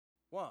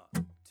One,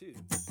 two,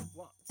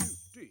 one, two,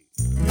 three.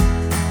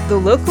 The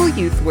Local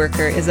Youth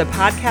Worker is a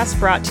podcast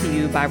brought to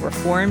you by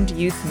Reformed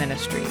Youth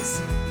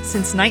Ministries.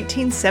 Since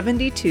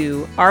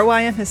 1972,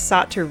 RYM has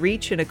sought to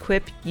reach and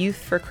equip youth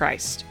for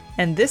Christ,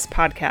 and this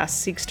podcast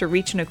seeks to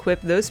reach and equip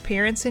those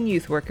parents and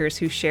youth workers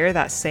who share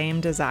that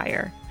same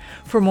desire.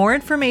 For more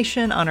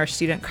information on our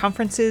student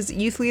conferences,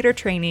 youth leader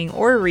training,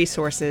 or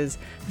resources,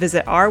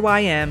 visit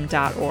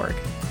rym.org.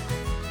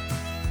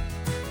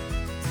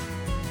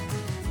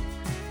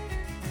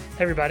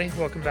 Hey everybody,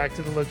 welcome back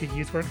to The Local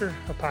Youth Worker,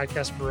 a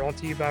podcast brought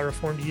to you by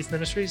Reformed Youth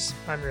Ministries.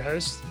 I'm your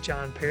host,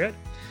 John Parrott.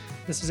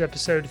 This is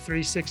episode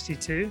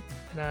 362,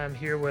 and I'm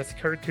here with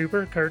Kurt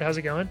Cooper. Kurt, how's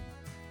it going?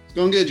 It's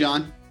going good,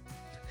 John.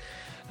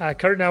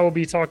 Kurt and I will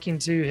be talking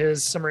to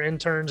his summer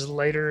interns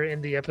later in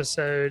the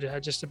episode,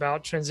 just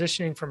about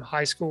transitioning from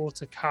high school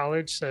to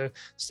college, so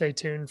stay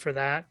tuned for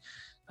that.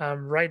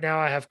 Right now,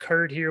 I have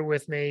Kurt here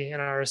with me in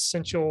our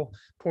essential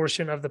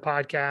portion of the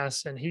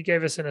podcast, and he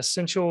gave us an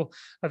essential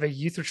of a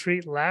youth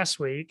retreat last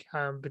week.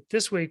 But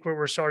this week,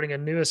 we're starting a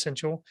new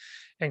essential.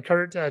 And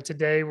Kurt,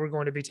 today we're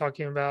going to be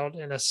talking about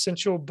an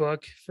essential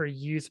book for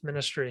youth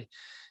ministry.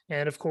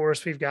 And of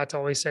course, we've got to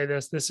always say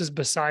this is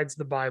besides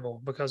the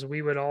Bible, because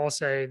we would all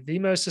say the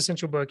most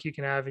essential book you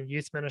can have in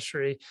youth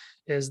ministry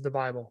is the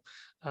Bible.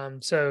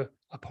 So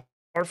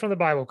apart from the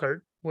Bible,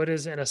 Kurt, what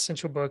is an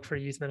essential book for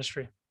youth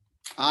ministry?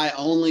 I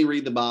only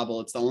read the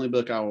Bible. It's the only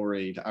book I will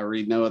read. I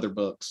read no other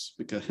books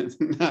because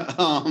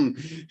I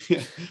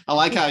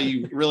like how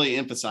you really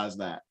emphasize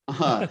that.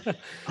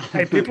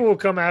 Hey, people will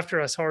come after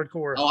us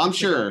hardcore. Oh, I'm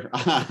sure.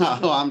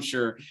 I'm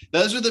sure.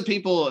 Those are the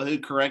people who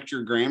correct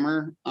your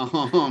grammar.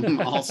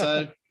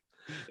 Also,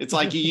 it's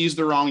like you used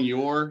the wrong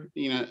your.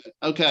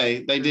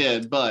 Okay, they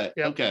did, but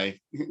yep.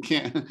 Okay.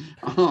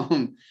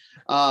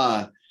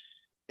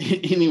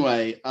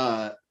 Anyway.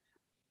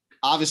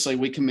 Obviously,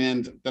 we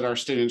commend that our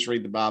students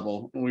read the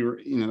Bible. We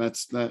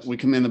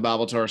commend the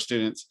Bible to our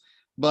students.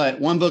 But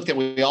one book that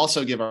we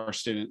also give our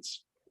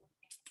students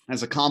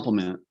as a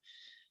compliment,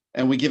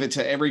 and we give it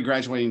to every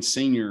graduating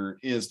senior,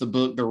 is the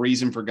book, The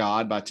Reason for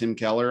God by Tim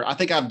Keller. I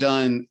think I've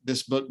done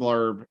this book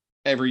blurb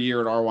every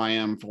year at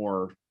RYM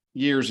for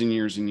years and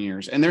years and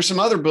years. And there's some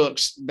other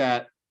books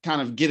that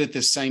kind of get at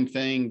this same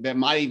thing that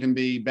might even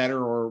be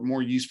better or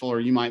more useful,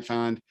 or you might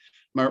find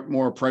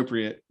more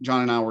appropriate.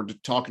 John and I were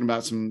talking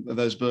about some of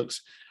those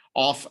books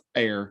off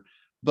air,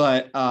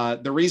 but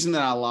the reason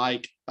that I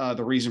like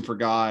The Reason for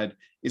God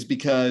is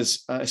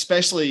because,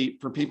 especially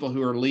for people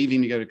who are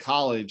leaving to go to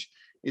college,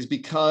 is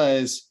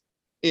because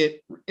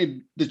the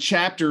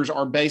chapters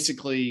are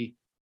basically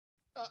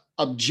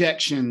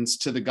objections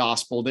to the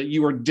gospel that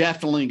you are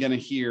definitely going to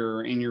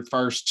hear in your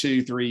first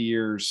 2-3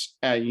 years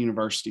at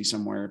university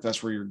somewhere, if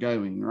that's where you're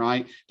going,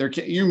 right? You're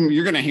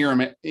going to hear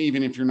them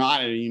even if you're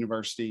not at a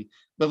university.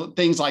 But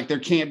things like there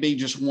can't be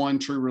just one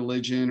true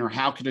religion, or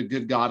how could a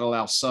good God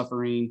allow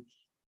suffering,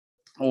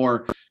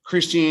 or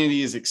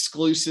Christianity is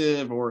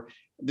exclusive, or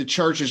the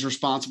church is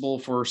responsible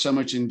for so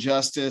much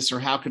injustice, or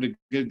how could a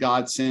good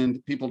God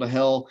send people to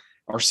hell,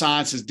 or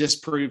science has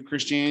disproved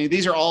Christianity.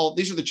 These are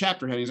the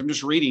chapter headings. I'm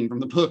just reading from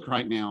the book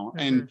right now.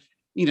 Mm-hmm.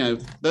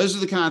 And, those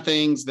are the kind of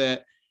things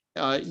that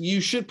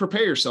you should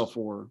prepare yourself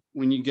for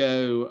when you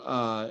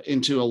go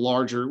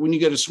when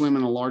you go to swim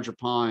in a larger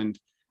pond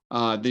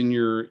than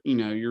your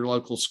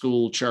local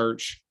school,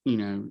 church,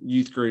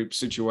 youth group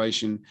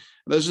situation.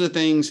 Those are the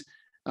things,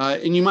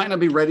 and you might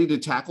not be ready to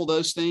tackle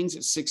those things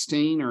at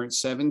 16 or at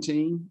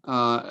 17.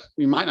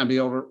 You might not be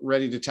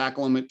ready to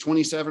tackle them at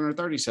 27 or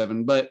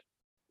 37, but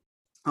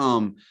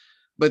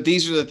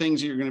these are the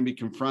things that you're going to be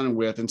confronted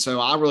with. And so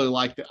I really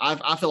like that.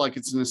 I feel like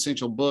it's an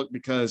essential book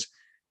because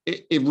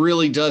it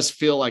really does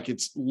feel like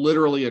it's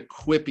literally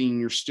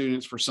equipping your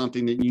students for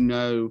something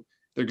that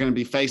they're going to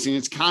be facing.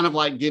 It's kind of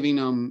like giving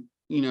them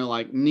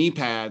like knee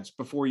pads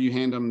before you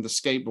hand them the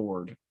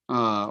skateboard,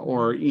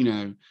 or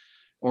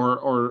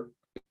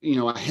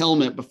a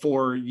helmet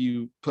before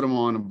you put them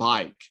on a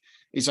bike.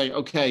 It's like,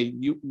 okay,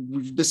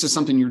 this is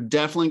something you're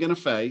definitely going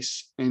to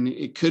face, and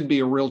it could be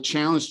a real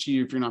challenge to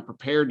you if you're not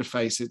prepared to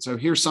face it. So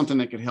here's something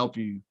that could help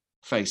you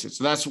face it.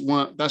 So that's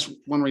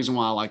one reason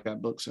why I like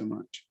that book so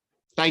much.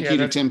 Thank you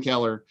to Tim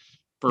Keller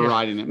for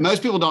writing it.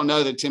 Most people don't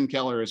know that Tim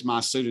Keller is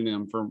my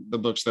pseudonym for the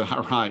books that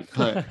I write.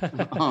 But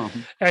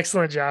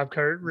excellent job,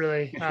 Kurt.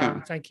 Really,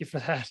 thank you for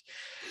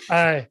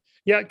that.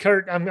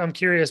 Kurt, I'm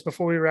curious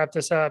before we wrap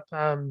this up.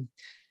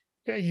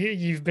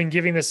 You've been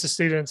giving this to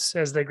students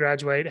as they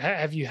graduate.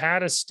 Have you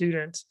had a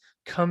student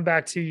come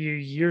back to you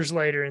years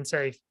later and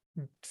say,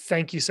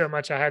 "Thank you so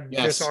much. I had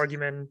this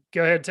argument"?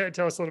 Go ahead,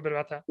 tell us a little bit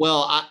about that.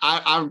 Well,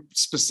 I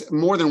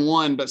more than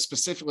one, but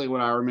specifically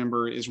what I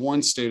remember is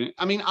one student.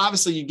 I mean,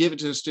 obviously you give it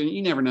to a student,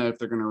 you never know if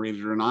they're going to read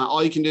it or not.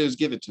 All you can do is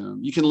give it to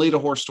them. You can lead a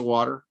horse to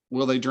water.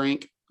 Will they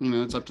drink?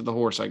 It's up to the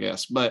horse, I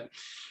guess. But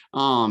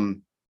I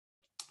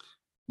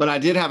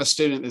did have a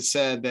student that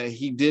said that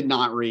he did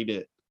not read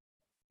it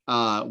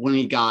when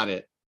he got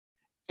it.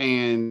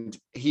 And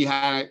he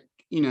had,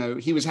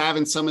 he was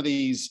having some of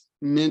these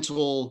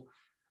mental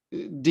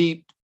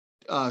deep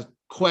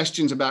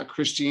questions about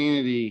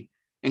Christianity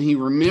and he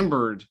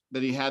remembered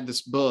that he had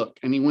this book,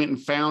 and he went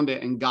and found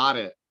it and got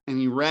it, and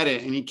he read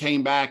it, and he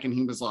came back and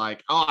he was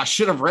like, "Oh, I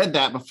should have read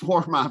that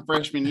before my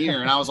freshman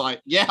year." And I was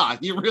like, "Yeah,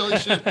 you really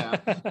should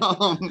have.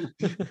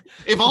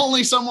 If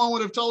only someone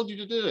would have told you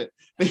to do it."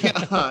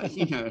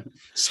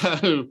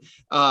 So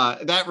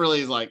that really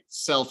is like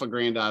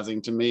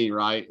self-aggrandizing to me,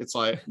 right? It's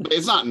like,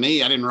 it's not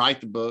me. I didn't write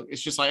the book.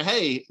 It's just like,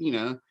 hey,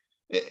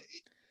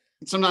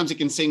 sometimes it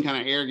can seem kind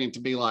of arrogant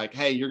to be like,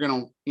 hey, you're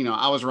going to,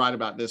 I was right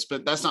about this,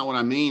 but that's not what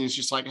I mean. It's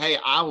just like, hey,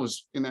 I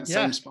was in that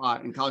same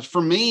spot in college.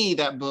 For me,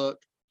 that book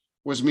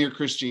was Mere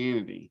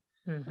Christianity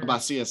by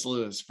C.S.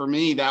 Lewis. For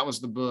me, that was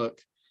the book.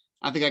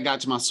 I think I got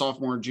to my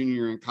sophomore, junior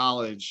year in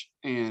college,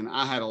 and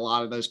I had a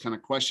lot of those kind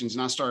of questions.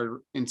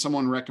 And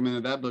someone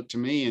recommended that book to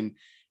me, and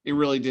it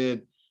really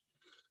did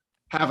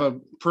have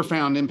a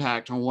profound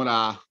impact on what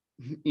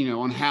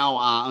on how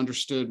I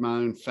understood my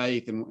own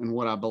faith and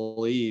what I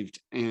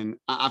believed. And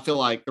I feel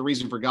like The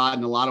Reason for God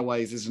in a lot of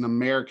ways is an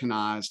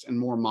Americanized and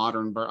more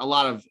modern, but a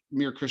lot of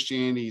Mere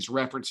Christianity's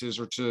references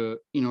are to,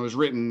 is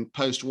written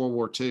post World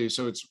War II.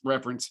 So it's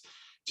reference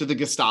to the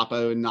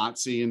Gestapo and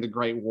Nazi and the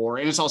Great War.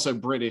 And it's also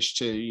British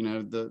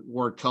too. The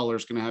word color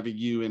is going to have a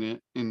U in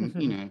it.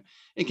 And,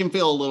 it can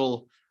feel a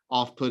little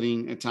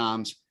off-putting at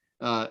times.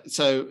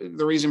 So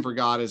The Reason for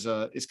God is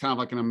kind of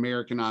like an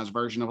Americanized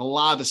version of a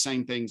lot of the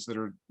same things that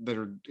are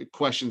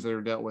questions that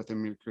are dealt with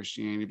in Mere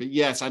Christianity. But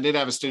yes, I did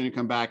have a student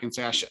come back and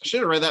say, I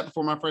should have read that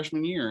before my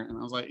freshman year. And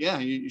I was like, yeah,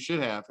 you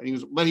should have. And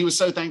he was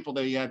so thankful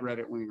that he had read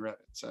it when he read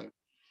it. So,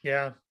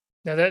 yeah.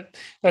 No,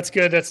 that's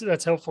good.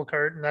 That's helpful,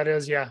 Kurt. And that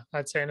is,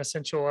 I'd say an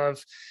essential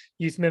of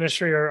youth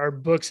ministry or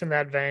books in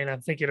that vein. I'm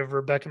thinking of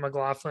Rebecca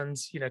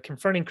McLaughlin's,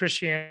 Confronting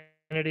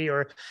Christianity,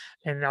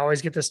 and I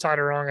always get this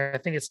title wrong. I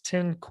think it's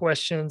 10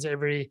 questions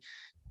every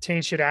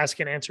teen should ask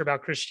and answer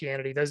about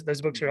Christianity.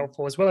 Those books are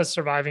helpful, as well as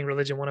Surviving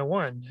Religion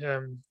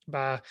 101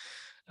 by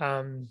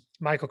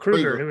Michael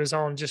Kruger, who was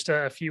on just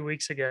a few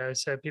weeks ago.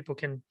 So people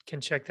can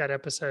check that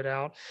episode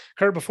out.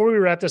 Kurt, before we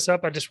wrap this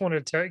up, I just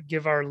wanted to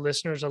give our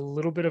listeners a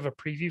little bit of a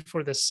preview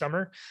for this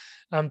summer.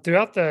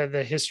 Throughout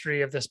the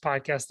history of this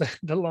podcast,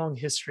 the long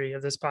history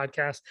of this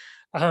podcast,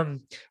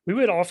 we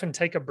would often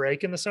take a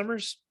break in the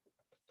summers.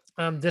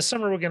 This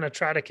summer, we're going to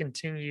try to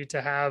continue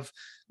to have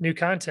new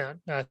content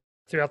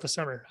throughout the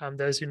summer.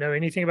 Those who know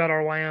anything about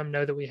RYM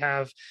know that we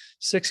have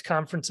 6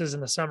 conferences in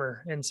the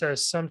summer. And so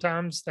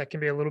sometimes that can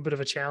be a little bit of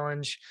a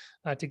challenge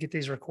to get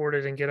these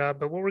recorded and get up.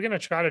 But what we're going to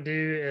try to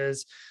do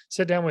is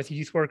sit down with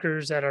youth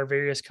workers at our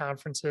various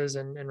conferences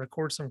and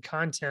record some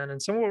content. And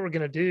some of what we're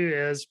going to do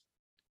is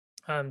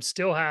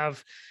still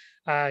have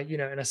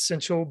an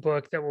essential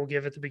book that we'll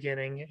give at the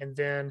beginning, and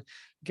then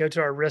go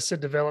to our Arrested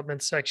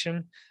Development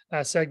segment.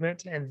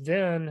 And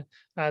then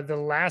the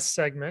last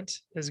segment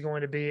is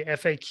going to be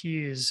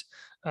FAQs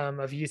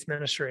of youth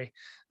ministry.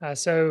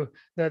 So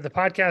the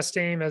podcast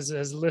team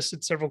has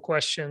listed several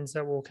questions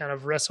that we'll kind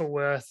of wrestle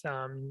with.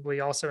 We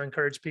also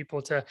encourage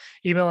people to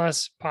email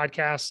us,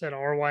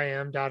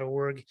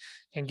 podcast@rym.org,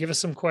 and give us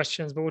some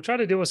questions, but we'll try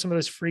to deal with some of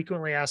those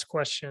frequently asked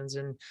questions.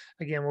 And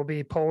again, we'll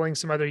be polling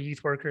some other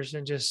youth workers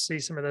and just see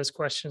some of those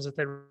questions that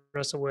they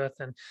wrestle with,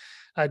 and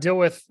deal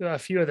with a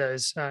few of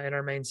those in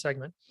our main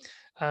segment.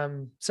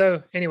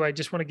 So anyway,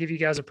 just want to give you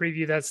guys a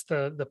preview. That's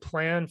the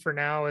plan for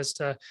now, is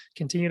to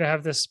continue to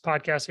have this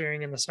podcast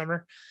airing in the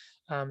summer.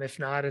 If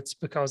not, it's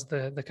because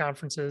the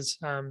conferences,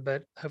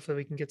 but hopefully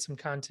we can get some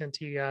content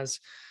to you guys.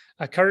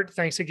 Kurt,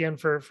 thanks again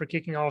for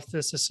kicking off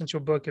this essential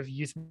book of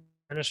youth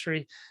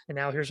ministry. And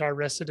now here's our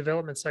Arrested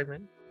Development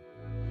segment.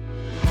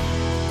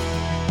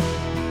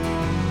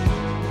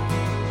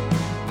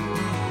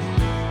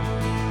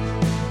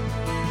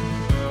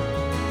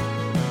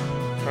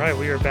 All right,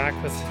 we are back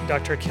with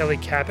Dr. Kelly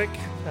Kapic,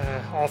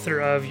 author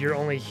of You're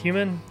Only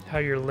Human, How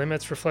Your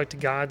Limits Reflect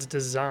God's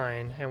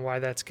Design and Why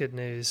That's Good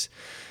News.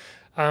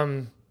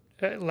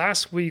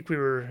 Last week, we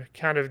were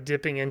kind of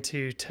dipping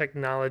into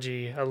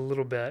technology a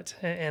little bit,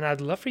 and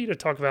I'd love for you to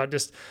talk about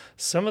just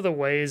some of the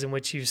ways in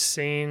which you've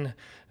seen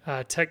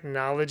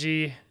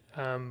technology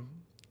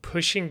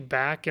pushing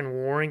back and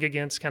warring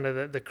against kind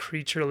of the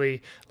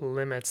creaturely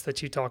limits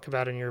that you talk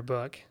about in your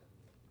book.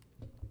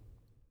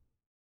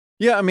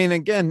 Yeah, I mean,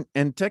 again,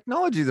 and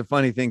technology is a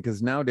funny thing,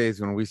 because nowadays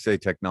when we say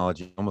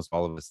technology, almost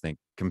all of us think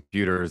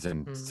computers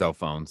and cell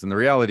phones. And the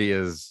reality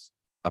is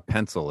a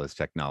pencil is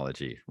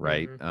technology,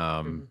 right?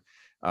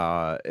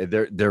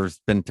 There's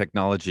been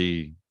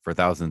technology for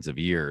thousands of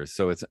years,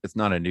 so it's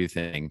not a new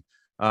thing.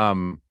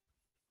 And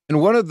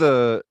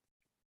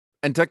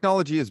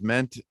technology is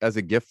meant as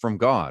a gift from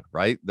God,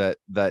 right?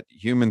 That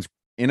humans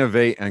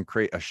innovate and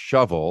create a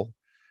shovel,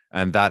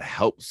 and that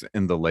helps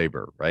in the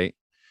labor, right?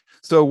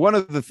 So one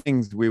of the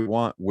things we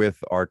want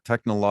with our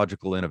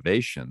technological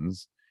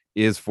innovations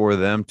is for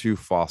them to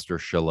foster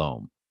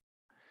shalom.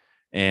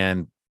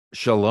 And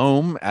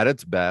shalom at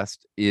its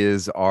best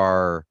is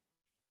our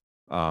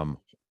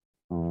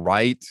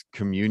right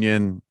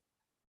communion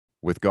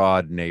with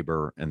God,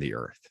 neighbor, and the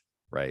earth,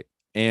 right?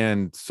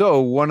 And so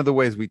one of the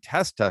ways we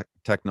test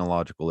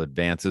technological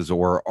advances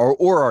or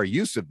our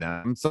use of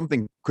them,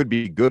 something could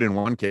be good in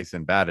one case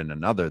and bad in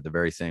another, the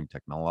very same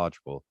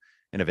technological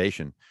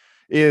innovation,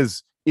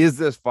 is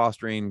this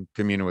fostering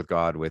communion with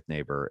God, with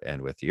neighbor,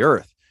 and with the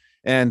earth?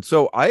 And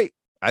so I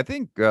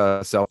think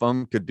cell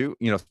phone could do,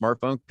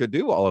 smartphone could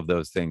do all of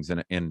those things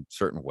in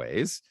certain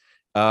ways.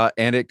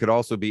 And it could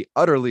also be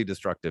utterly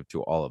destructive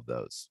to all of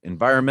those.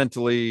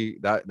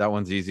 Environmentally, that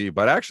one's easy,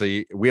 but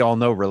actually we all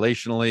know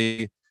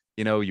relationally,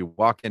 you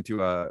walk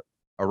into a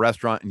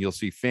restaurant and you'll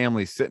see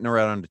families sitting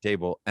around the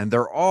table and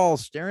they're all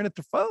staring at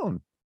the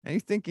phone and you're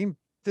thinking,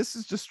 this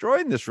is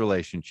destroying this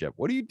relationship.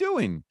 What are you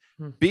doing?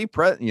 Be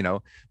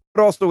present,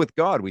 but also with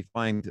God, we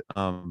find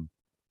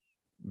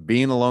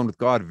being alone with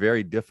God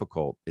very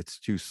difficult. It's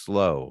too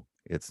slow.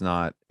 It's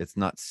not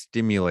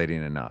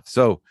stimulating enough.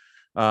 So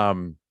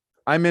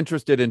I'm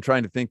interested in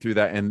trying to think through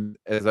that. And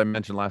as I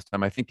mentioned last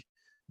time, I think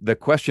the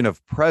question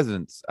of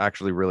presence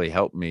actually really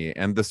helped me.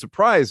 And the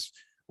surprise,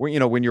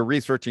 when you're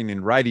researching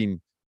and writing,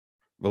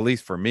 at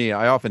least for me,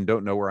 I often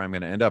don't know where I'm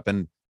going to end up.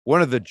 And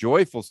one of the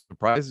joyful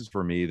surprises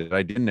for me that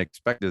I didn't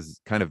expect is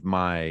kind of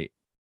my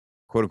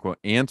quote unquote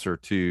answer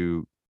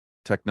to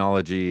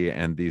technology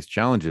and these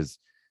challenges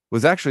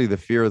was actually the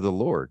fear of the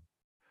Lord.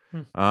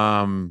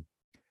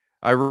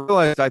 I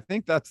realized I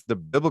think that's the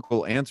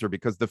biblical answer,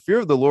 because the fear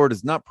of the Lord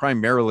is not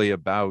primarily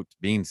about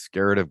being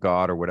scared of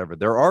God or whatever.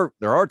 There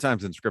are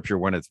times in scripture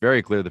when it's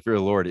very clear the fear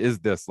of the Lord is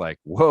this like,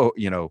 whoa,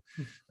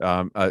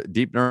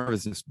 deep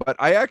nervousness. But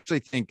I actually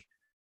think,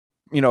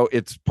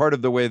 it's part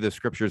of the way the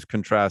scriptures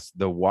contrast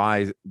the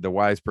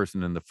wise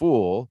person and the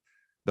fool.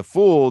 The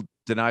fool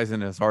denies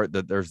in his heart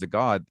that there's a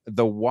God.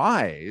 The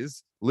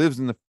wise lives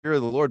in the fear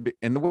of the Lord.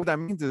 And what that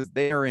means is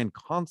they are in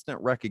constant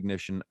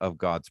recognition of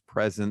God's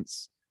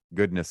presence,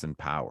 goodness, and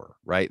power,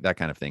 right? That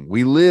kind of thing.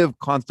 We live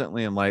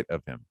constantly in light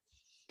of him.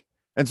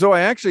 And so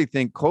I actually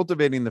think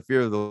cultivating the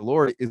fear of the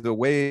Lord is a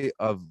way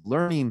of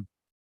learning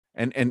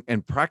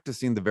and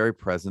practicing the very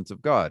presence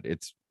of God.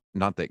 It's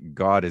not that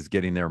God is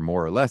getting there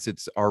more or less,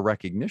 it's our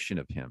recognition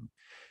of him.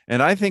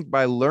 And I think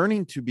by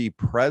learning to be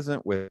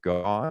present with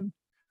God,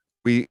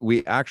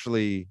 we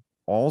actually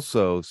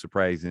also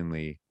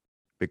surprisingly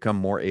become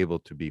more able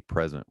to be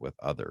present with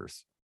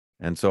others.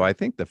 And so I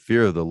think the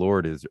fear of the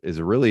Lord is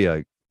really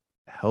a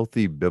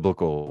healthy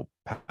biblical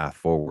path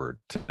forward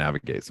to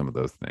navigate some of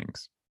those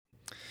things.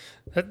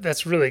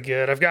 That's really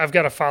good. I've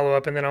got to follow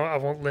up, and then I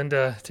want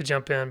Linda to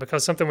jump in,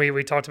 because something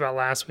we talked about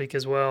last week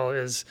as well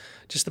is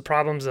just the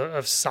problems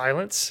of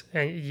silence.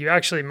 And you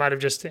actually might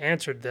have just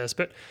answered this,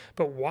 but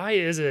why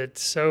is it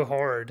so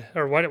hard,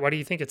 or why do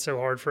you think it's so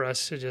hard for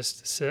us to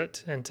just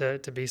sit and to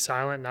be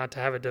silent, not to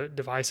have a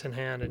device in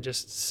hand, and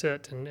just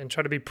sit and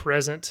try to be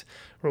present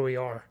where we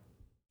are?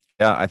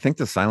 Yeah, I think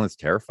the silence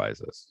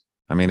terrifies us.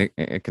 I mean,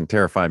 it can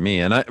terrify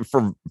me, and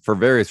for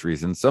various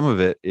reasons. Some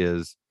of it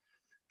is,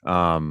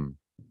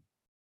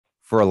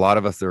 for a lot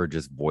of us, there are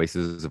just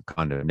voices of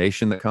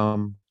condemnation that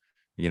come,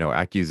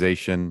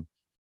 accusation,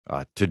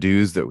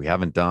 to-dos that we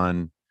haven't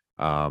done,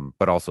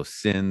 but also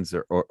sins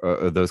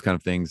or those kind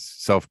of things,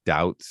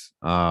 self-doubts,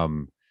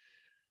 and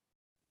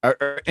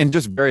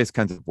just various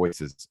kinds of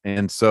voices.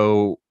 And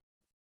so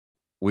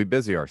we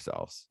busy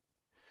ourselves.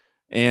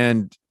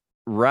 And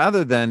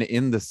rather than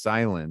in the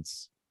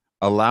silence,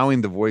 allowing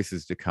the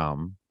voices to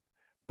come,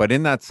 but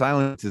in that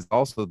silence is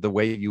also the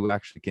way you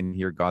actually can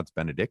hear God's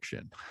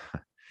benediction.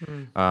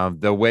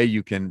 The way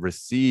you can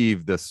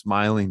receive the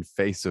smiling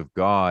face of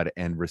God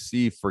and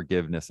receive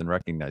forgiveness and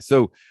recognize.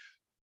 So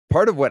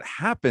part of what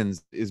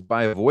happens is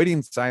by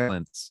avoiding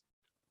silence,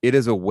 it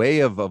is a way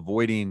of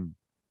avoiding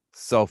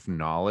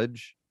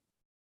self-knowledge.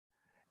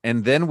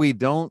 And then we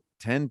don't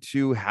tend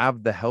to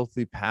have the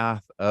healthy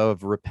path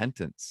of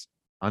repentance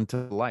unto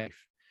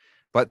life.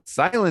 But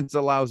silence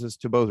allows us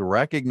to both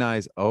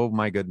recognize, oh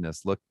my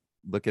goodness, look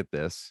at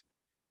this.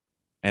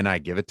 And I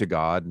give it to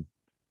God.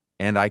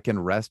 And I can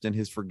rest in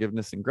his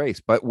forgiveness and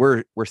grace. But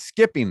we're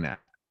skipping that.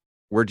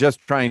 We're just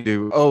trying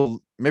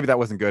to, maybe that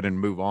wasn't good, and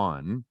move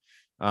on.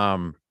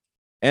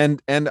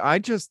 And I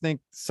just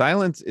think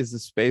silence is a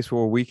space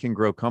where we can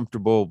grow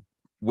comfortable.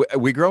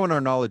 We grow in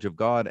our knowledge of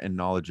God and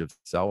knowledge of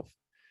self.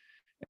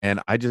 And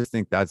I just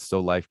think that's so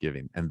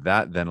life-giving. And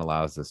that then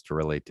allows us to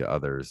relate to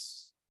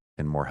others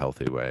in more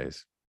healthy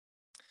ways.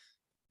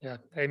 Yeah.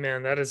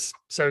 Amen. That is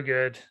so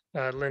good.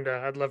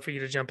 Linda, I'd love for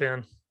you to jump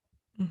in.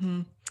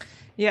 Mm-hmm.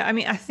 Yeah, I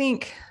mean, I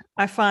think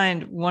I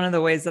find one of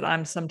the ways that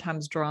I'm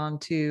sometimes drawn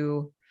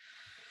to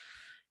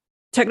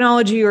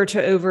technology or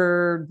to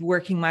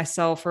overworking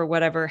myself or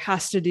whatever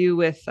has to do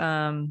with,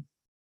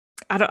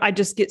 I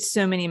just get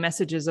so many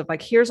messages of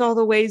like, here's all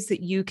the ways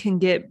that you can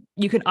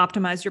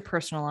optimize your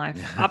personal life,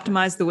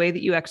 optimize the way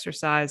that you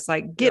exercise,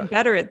 like get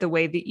better at the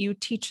way that you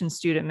teach in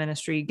student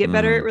ministry, get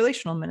better at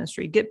relational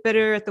ministry, get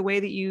better at the way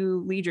that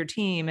you lead your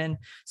team. And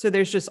so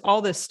there's just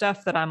all this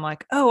stuff that I'm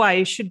like, oh,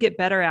 I should get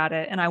better at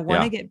it. And I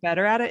want to get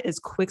better at it as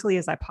quickly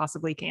as I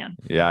possibly can.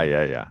 Yeah.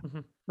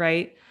 Mm-hmm.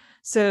 Right.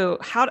 So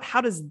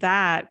how does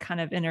that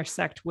kind of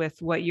intersect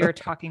with what you're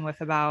talking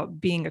with about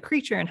being a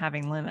creature and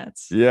having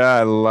limits? Yeah,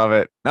 I love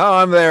it. No,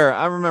 I'm there.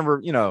 I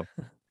remember,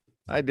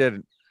 I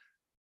did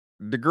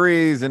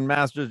degrees and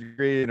master's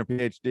degree and a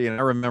PhD. And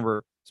I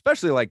remember,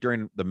 especially like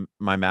during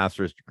my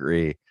master's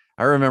degree,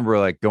 I remember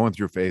like going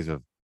through a phase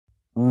of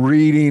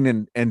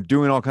reading and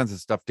doing all kinds of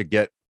stuff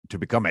to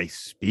become a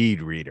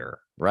speed reader,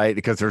 right?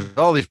 Because there's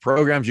all these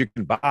programs you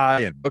can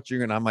buy and books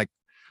I'm like,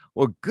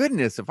 well,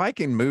 goodness, if I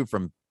can move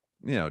from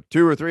 200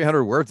 or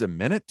 300 words a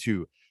minute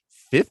to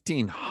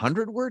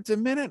 1,500 words a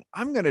minute,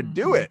 I'm gonna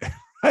do it.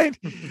 Right.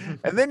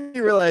 And then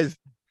you realize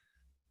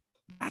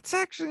that's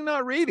actually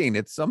not reading,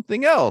 it's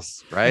something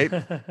else, right?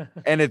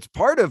 And it's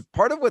part of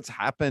what's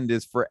happened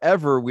is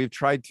forever we've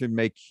tried to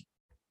make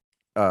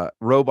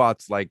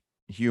robots like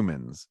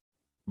humans,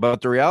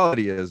 but the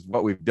reality is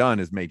what we've done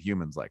is made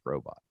humans like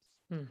robots.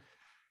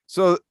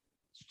 So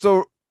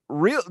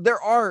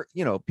there are,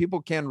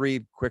 people can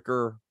read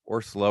quicker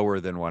or slower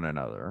than one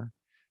another,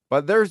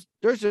 but there's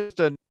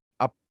just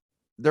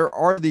there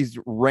are these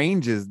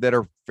ranges that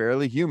are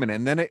fairly human,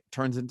 and then it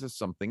turns into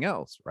something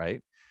else,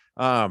 right?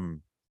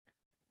 And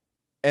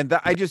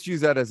that I just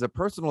use that as a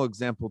personal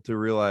example to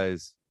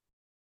realize,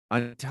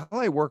 until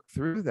I work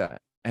through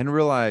that and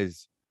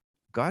realize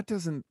God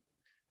doesn't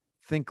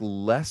think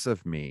less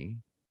of me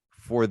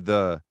for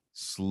the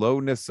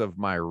slowness of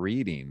my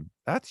reading.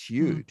 That's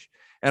huge.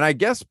 And I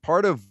guess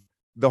part of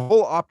the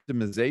whole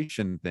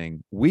optimization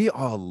thing, we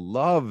all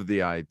love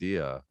the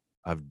idea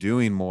of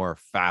doing more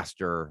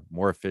faster,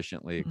 more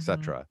efficiently,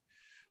 etc.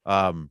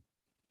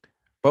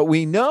 But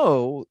we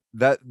know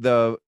that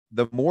the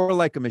more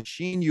like a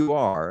machine you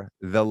are,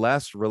 the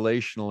less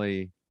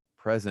relationally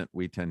present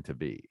we tend to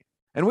be.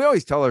 And we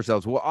always tell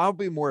ourselves, well, I'll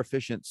be more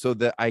efficient so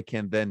that I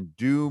can then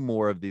do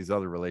more of these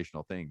other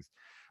relational things.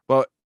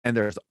 And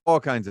there's all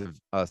kinds of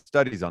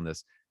studies on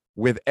this.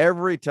 With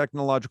every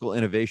technological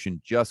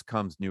innovation just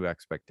comes new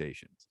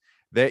expectations.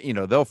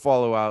 They'll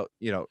follow out,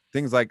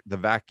 things like the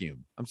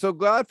vacuum. I'm so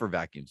glad for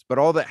vacuums, but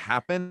all that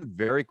happened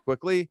very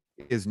quickly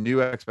is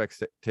new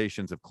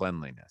expectations of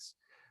cleanliness.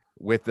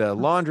 With the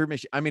laundry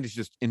machine, I mean, it's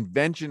just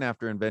invention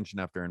after invention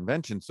after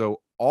invention.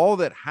 So all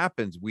that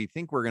happens, we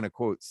think we're going to,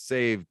 quote,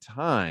 save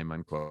time,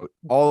 unquote.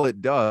 All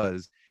it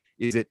does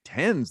is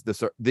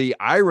the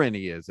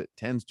irony is it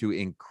tends to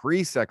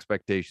increase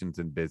expectations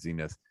and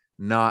busyness,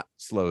 not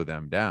slow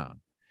them down.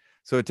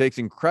 So it takes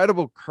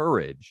incredible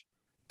courage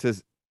to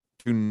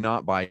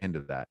not buy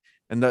into that.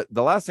 And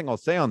the last thing I'll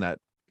say on that,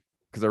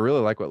 because I really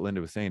like what Linda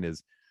was saying,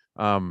 is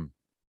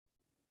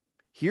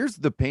here's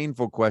the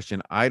painful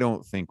question I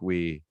don't think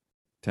we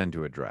tend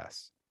to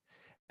address.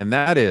 And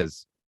that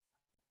is,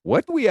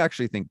 what do we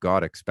actually think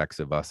God expects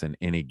of us in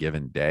any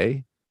given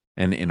day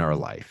and in our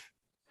life?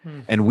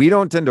 And we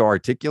don't tend to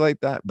articulate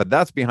that, but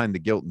that's behind the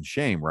guilt and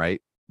shame,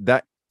 right?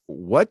 That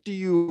what do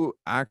you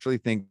actually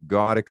think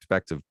God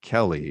expects of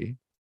Kelly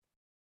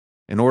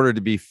in order to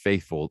be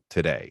faithful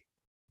today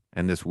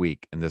and this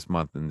week and this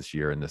month and this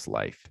year and this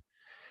life?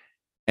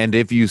 And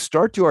if you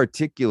start to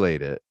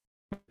articulate it,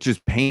 which is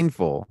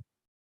painful,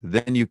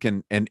 then you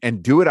can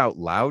and do it out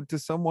loud to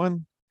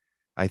someone.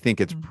 I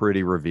think it's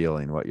pretty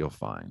revealing what you'll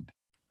find.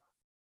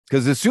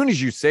 Because as soon as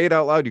you say it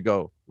out loud, you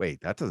go, wait,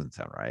 that doesn't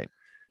sound right.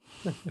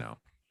 No.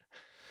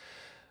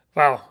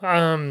 Wow.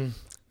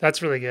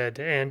 That's really good.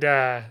 And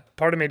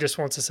part of me just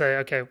wants to say,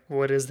 okay,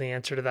 what is the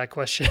answer to that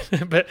question?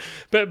 but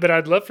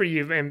I'd love for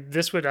you, and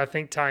this would, I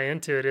think, tie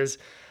into it, is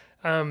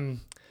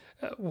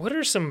what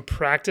are some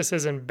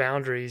practices and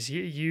boundaries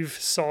you've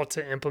sought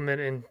to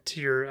implement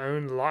into your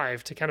own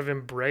life to kind of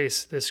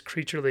embrace this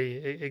creaturely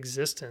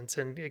existence?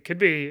 And it could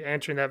be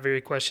answering that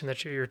very question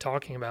that you're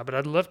talking about, but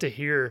I'd love to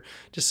hear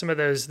just some of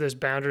those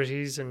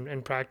boundaries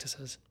and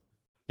practices.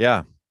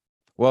 Yeah.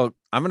 Well,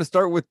 I'm going to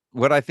start with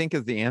what I think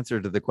is the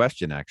answer to the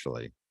question,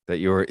 actually, that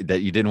you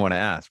didn't want to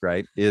ask,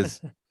 right? Is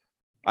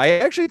I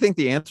actually think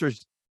the answer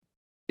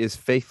is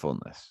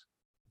faithfulness.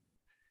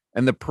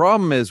 And the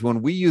problem is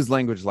when we use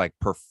language like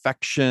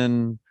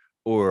perfection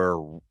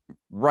or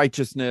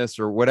righteousness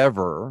or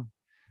whatever,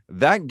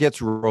 that gets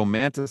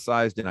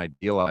romanticized and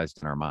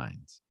idealized in our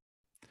minds.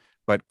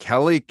 But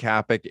Kelly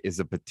Kapic is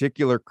a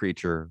particular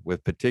creature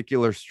with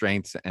particular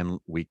strengths and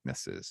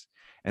weaknesses.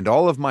 And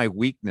all of my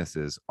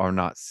weaknesses are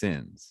not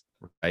sins,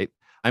 right?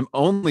 I'm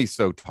only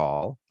so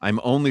tall. I'm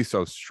only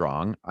so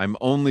strong. I'm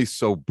only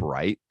so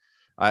bright.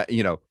 And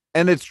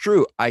it's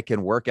true. I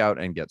can work out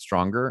and get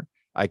stronger.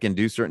 I can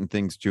do certain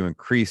things to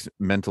increase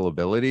mental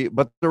ability.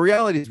 But the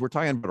reality is we're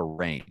talking about a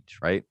range,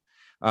 right?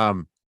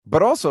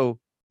 But also,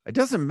 it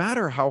doesn't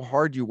matter how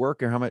hard you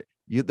work or how much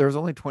there's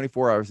only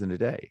 24 hours in a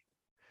day.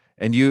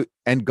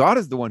 And God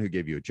is the one who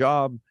gave you a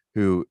job,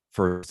 who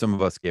for some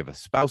of us gave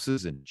us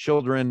spouses and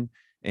children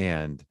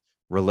and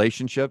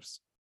relationships.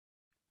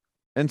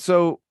 And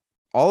so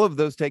all of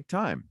those take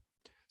time.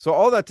 So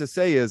all that to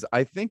say is,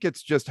 I think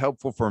it's just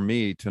helpful for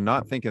me to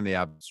not think in the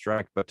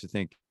abstract, but to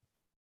think,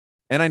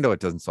 and I know it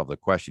doesn't solve the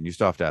question. You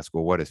still have to ask,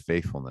 well, what is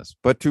faithfulness?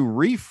 But to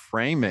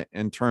reframe it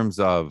in terms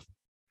of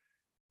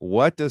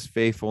what does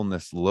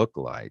faithfulness look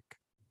like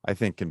I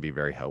think can be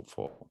very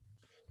helpful.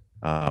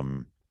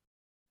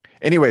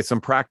 Anyway,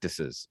 some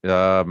practices.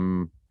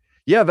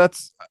 Yeah,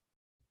 that's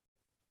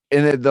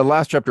in the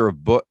last chapter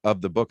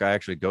of the book. I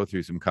actually go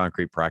through some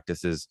concrete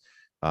practices.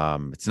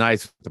 It's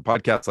nice with a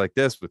podcast like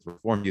this with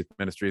Reformed Youth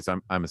Ministries.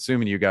 I'm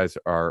assuming you guys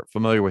are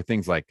familiar with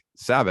things like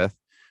Sabbath.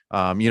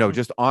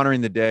 Just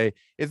honoring the day.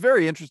 It's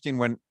very interesting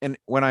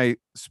when I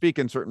speak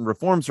in certain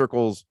Reform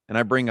circles and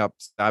I bring up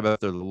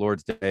Sabbath or the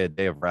Lord's Day, a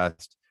day of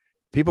rest.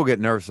 People get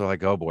nervous. They're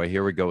like, "Oh boy,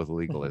 here we go with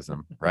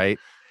legalism," right?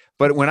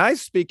 But when I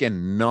speak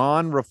in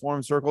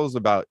non-Reform circles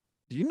about,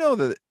 do you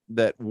know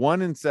that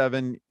 1 in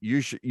 7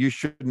 you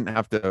shouldn't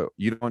have to,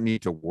 you don't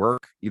need to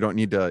work, you don't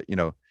need to,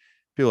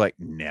 feel like,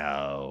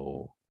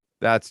 no,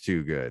 that's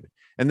too good.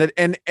 And that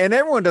and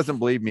everyone doesn't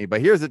believe me,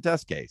 but here's a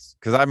test case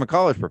because I'm a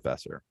college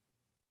professor.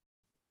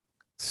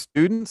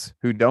 Students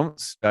who don't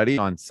study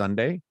on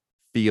Sunday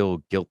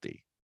feel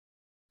guilty,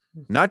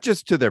 not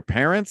just to their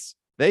parents.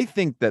 They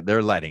think that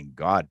they're letting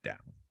God down.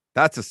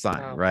 That's a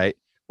sign, wow, right?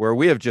 Where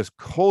we have just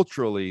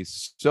culturally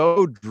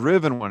so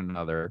driven one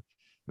another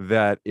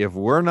that if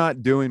we're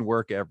not doing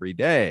work every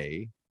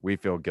day, we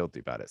feel guilty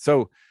about it.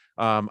 So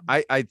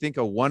I think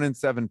a 1 in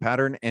 7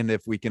 pattern. And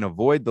if we can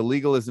avoid the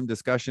legalism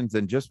discussions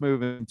and just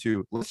move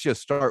into, let's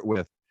just start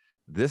with,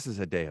 this is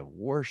a day of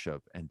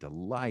worship and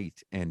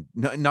delight and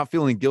not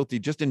feeling guilty,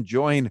 just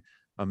enjoying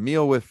a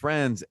meal with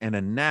friends and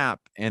a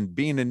nap and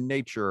being in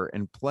nature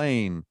and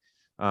playing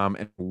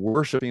and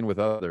worshiping with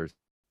others.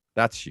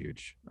 That's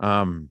huge.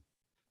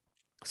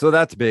 So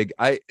that's big.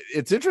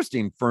 It's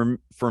interesting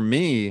for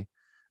me.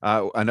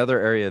 Another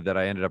area that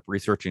I ended up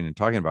researching and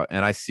talking about,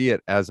 and I see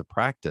it as a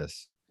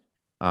practice,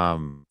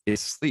 is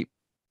sleep,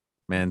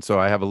 man. So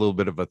I have a little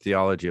bit of a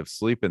theology of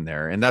sleep in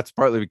there, and that's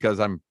partly because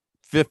I'm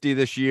 50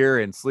 this year,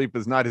 and sleep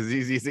is not as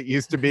easy as it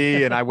used to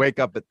be, and I wake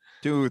up at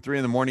 2 or 3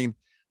 in the morning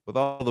with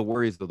all the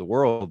worries of the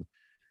world,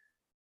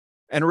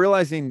 and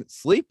realizing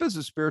sleep is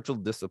a spiritual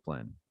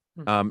discipline,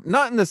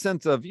 not in the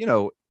sense of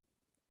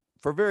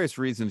for various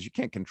reasons you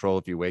can't control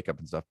if you wake up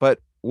and stuff, but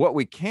what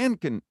we can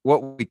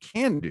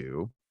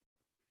do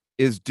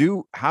is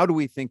how do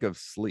we think of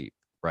sleep,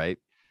 right?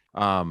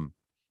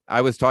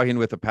 I was talking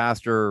with a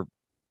pastor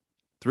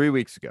 3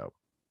 weeks ago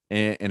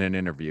in an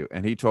interview,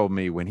 and he told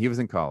me when he was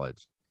in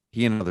college,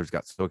 he and others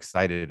got so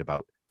excited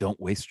about don't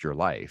waste your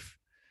life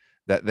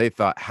that they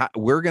thought,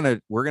 we're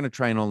gonna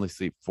try and only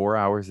sleep 4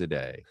 hours a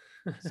day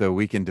so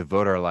we can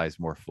devote our lives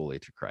more fully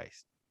to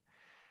Christ.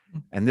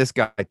 And this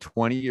guy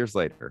 20 years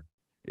later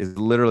is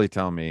literally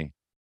telling me,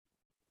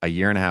 a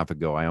year and a half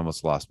ago, I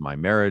almost lost my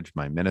marriage,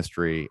 my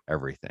ministry,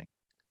 everything.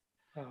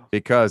 Oh.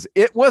 Because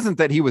it wasn't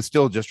that he was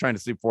still just trying to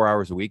sleep 4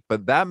 hours a week,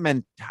 but that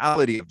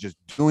mentality of just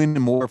doing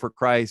more for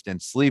Christ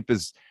and sleep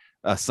is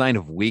a sign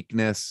of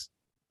weakness,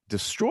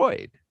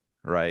 destroyed,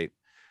 right?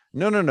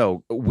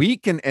 No. We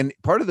can, and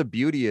part of the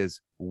beauty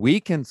is we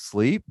can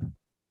sleep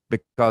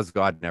because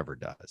God never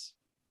does,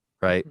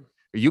 right?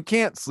 Mm-hmm. You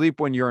can't sleep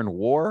when you're in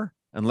war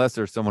unless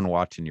there's someone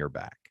watching your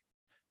back,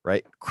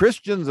 right?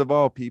 Christians of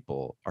all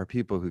people are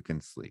people who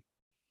can sleep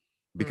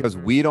because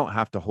we don't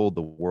have to hold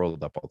the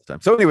world up all the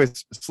time. So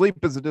anyways,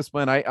 sleep is a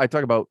discipline. I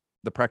talk about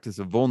the practice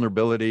of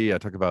vulnerability. I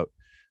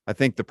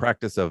think the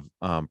practice of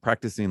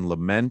practicing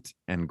lament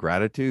and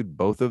gratitude,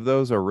 both of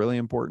those are really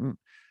important.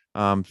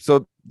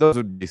 So those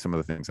would be some of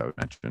the things I would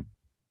mention.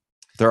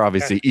 They're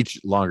obviously each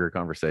longer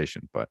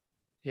conversation, but.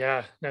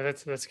 Yeah, no,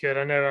 that's good.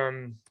 I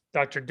know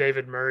Dr.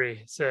 David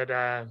Murray said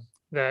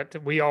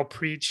that we all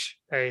preach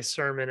a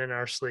sermon in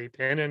our sleep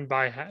and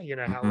by how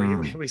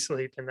we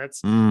sleep, and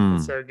that's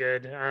so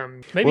good.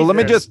 Maybe let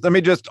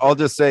me just I'll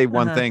just say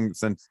one thing,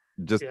 since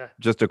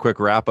just a quick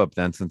wrap up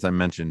then, since I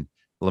mentioned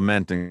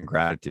lament and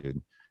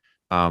gratitude.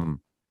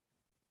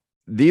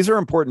 These are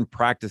important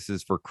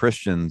practices for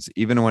Christians,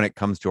 even when it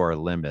comes to our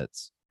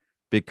limits,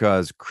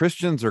 because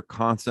Christians are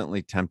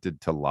constantly tempted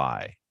to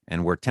lie,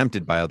 and we're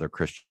tempted by other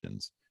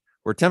Christians.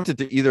 We're tempted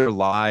to either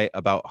lie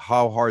about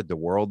how hard the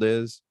world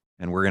is,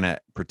 and we're going to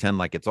pretend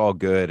like it's all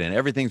good and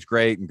everything's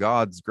great and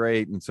God's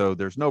great, and so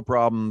there's no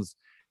problems.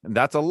 And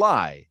that's a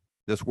lie.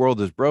 This world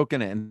is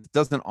broken and it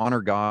doesn't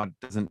honor God,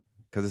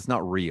 because it's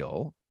not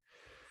real.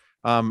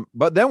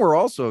 But then we're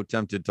also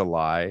tempted to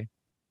lie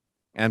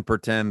and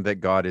pretend that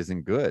God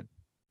isn't good,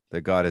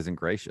 that God isn't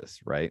gracious,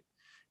 right?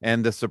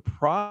 And the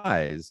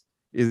surprise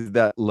is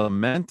that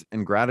lament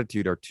and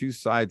gratitude are two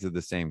sides of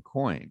the same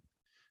coin.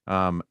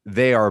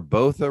 They are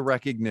both a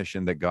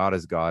recognition that God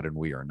is God and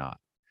we are not.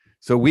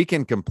 So we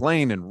can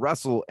complain and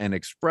wrestle and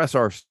express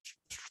our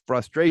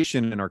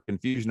frustration and our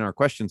confusion and our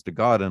questions to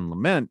God and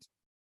lament,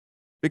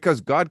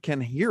 because God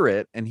can hear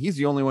it and he's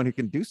the only one who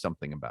can do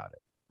something about it,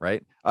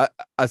 right?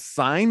 A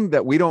sign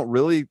that we don't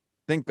really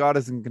think God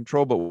is in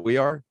control, but we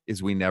are,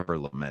 is we never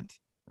lament,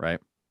 right?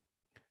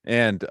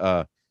 And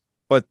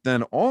but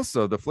then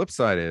also the flip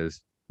side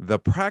is the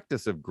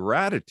practice of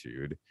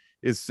gratitude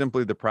is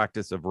simply the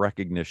practice of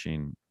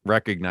recognizing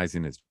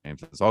his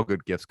James. All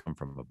good gifts come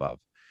from above.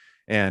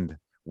 And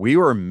we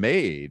were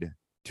made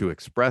to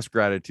express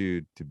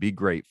gratitude, to be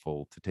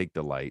grateful, to take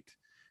delight.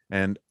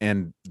 And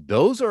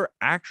those are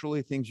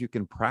actually things you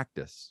can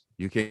practice.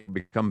 you can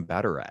become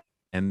better at.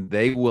 And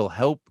they will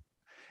help.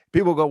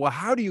 People go, well,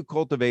 how do you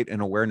cultivate an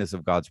awareness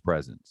of God's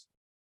presence?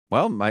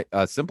 Well, my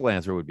simple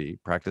answer would be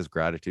practice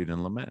gratitude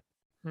and lament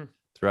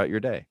throughout your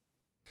day.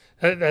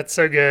 That's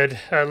so good.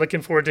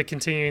 Looking forward to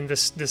continuing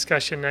this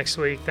discussion next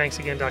week. Thanks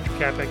again, Dr.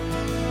 Kapic.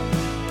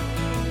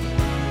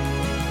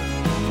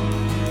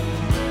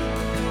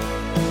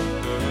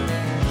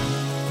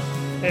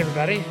 Hey,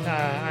 everybody.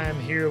 I am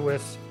here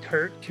with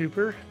Kurt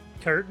Cooper.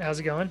 Kurt, how's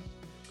it going?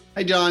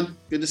 Hey, John.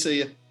 Good to see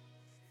you.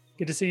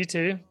 Good to see you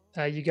too.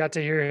 You got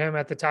to hear him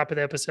at the top of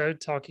the episode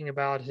talking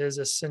about his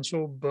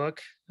essential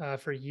book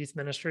for youth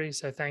ministry.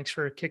 So thanks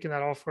for kicking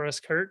that off for us,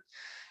 Kurt.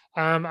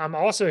 I'm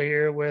also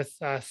here with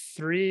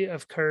 3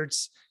 of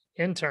Kurt's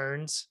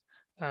interns,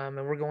 and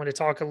we're going to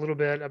talk a little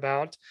bit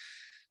about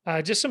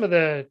just some of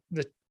the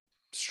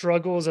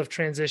struggles of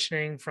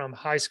transitioning from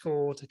high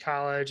school to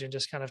college, and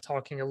just kind of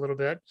talking a little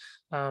bit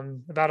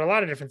about a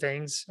lot of different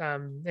things.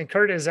 And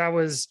Kurt, as I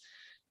was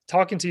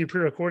talking to you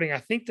pre-recording, I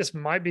think this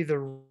might be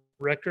the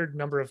record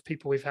number of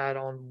people we've had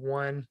on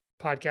one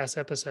podcast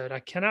episode. I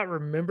cannot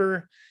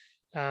remember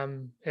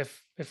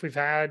if we've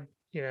had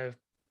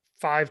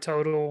 5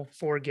 total,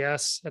 4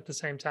 guests at the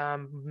same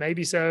time.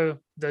 Maybe so.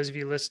 Those of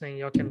you listening,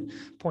 y'all can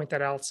point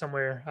that out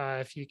somewhere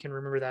if you can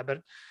remember that.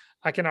 But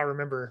I cannot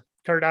remember.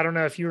 Kurt, I don't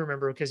know if you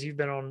remember, because you've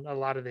been on a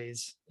lot of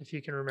these. If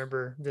you can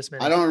remember this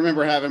many. I don't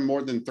remember having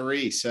more than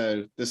 3,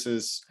 so this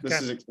is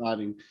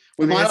exciting.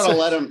 We I mean, might ought to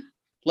let them.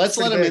 Let's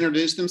let them big.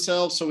 introduce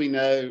themselves so we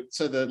know,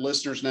 so the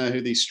listeners know who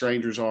these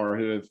strangers are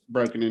who have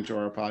broken into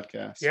our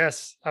podcast.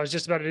 Yes, I was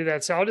just about to do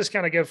that. So I'll just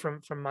kind of go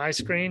from my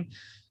screen.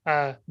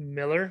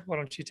 Miller, why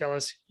don't you tell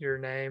us your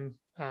name?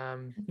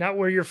 Not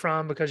where you're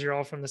from, because you're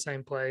all from the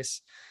same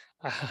place.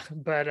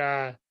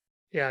 But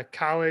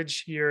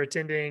college you're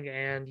attending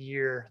and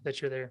year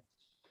that you're there.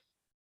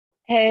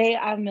 Hey,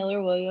 I'm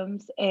Miller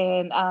Williams,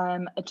 and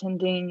I'm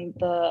attending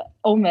the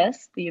Ole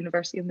Miss, the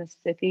University of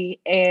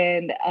Mississippi,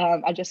 and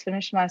I just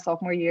finished my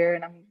sophomore year,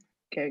 and I'm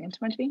going into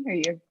my junior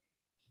year.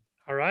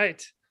 All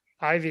right,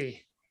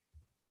 Ivy.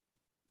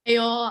 Hey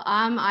y'all,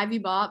 I'm Ivy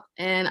Bopp,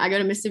 and I go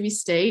to Mississippi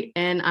State,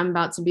 and I'm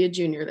about to be a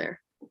junior there.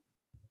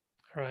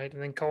 All right,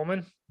 and then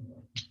Coleman.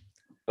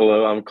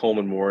 Hello, I'm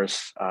Coleman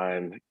Morris.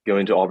 I'm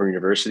going to Auburn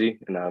University,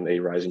 and I'm a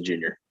rising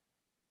junior.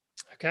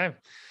 Okay.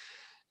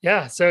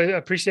 Yeah, so I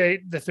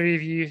appreciate the 3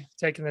 of you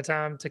taking the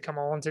time to come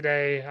on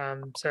today.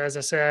 So as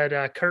I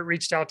said, Kurt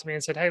reached out to me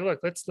and said, hey,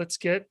 look, let's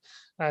get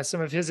some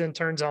of his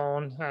interns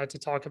on to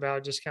talk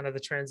about just kind of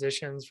the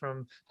transitions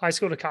from high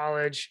school to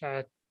college,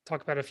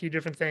 talk about a few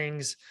different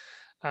things.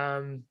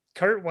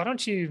 Kurt, why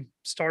don't you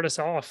start us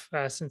off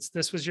since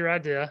this was your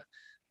idea,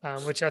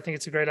 which I think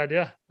it's a great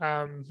idea.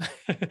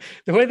 The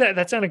way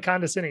that sounded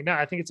condescending. No,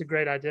 I think it's a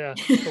great idea.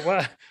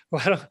 But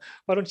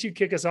why don't you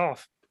kick us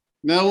off?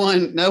 No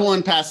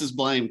one passes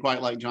blame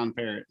quite like John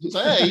Parrott. He's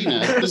like,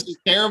 hey, this is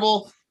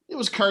terrible. It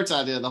was Kurt's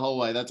idea the whole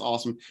way. That's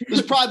awesome.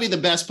 This is probably the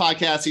best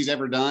podcast he's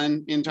ever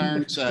done,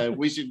 intern. So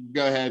we should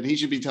go ahead. He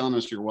should be telling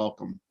us you're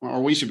welcome,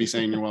 or we should be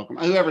saying you're welcome.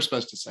 Whoever's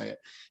supposed to say it.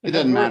 It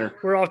doesn't matter.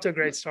 We're off to a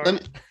great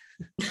start.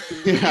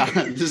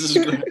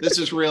 This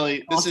is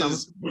really awesome.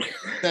 This is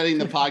setting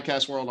the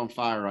podcast world on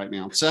fire right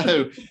now.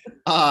 So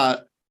I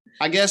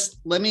guess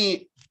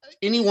any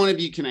one of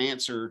you can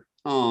answer.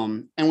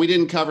 And we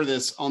didn't cover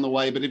this on the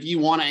way, but if you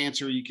want to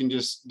answer, you can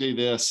just do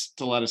this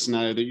to let us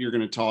know that you're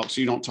going to talk,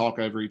 so you don't talk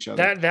over each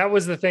other. That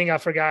was the thing I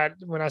forgot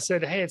when I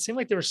said, hey, it seemed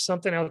like there was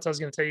something else I was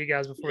going to tell you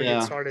guys before we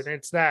get started. And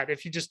it's that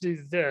if you just do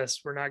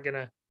this, we're not going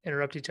to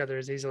interrupt each other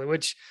as easily,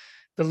 which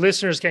the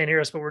listeners can't hear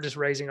us, but we're just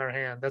raising our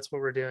hand. That's what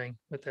we're doing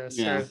with this.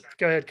 Yeah. So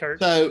go ahead, Kurt.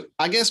 So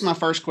I guess my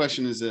first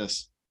question is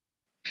this: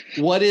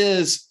 what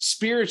is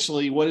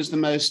the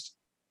most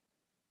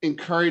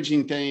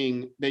encouraging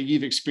thing that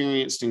you've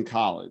experienced in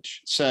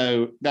college?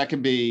 So that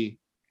could be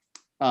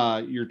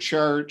your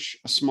church,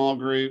 a small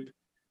group,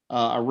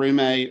 a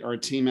roommate or a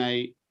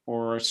teammate,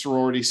 or a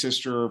sorority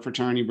sister or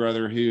fraternity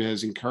brother who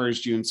has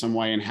encouraged you in some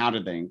way, and how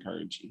did they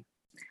encourage you?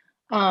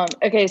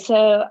 Okay,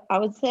 so I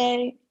would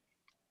say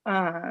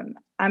I'm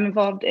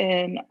involved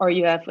in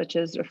RUF, which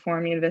is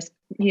Reformed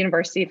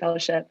University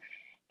Fellowship,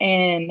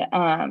 and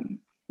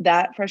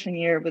that freshman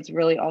year was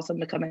really awesome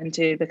to come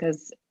into,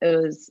 because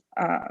it was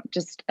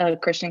just a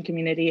Christian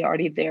community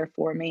already there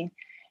for me.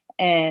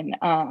 And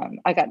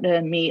I got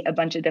to meet a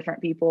bunch of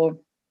different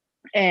people.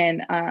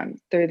 And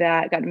through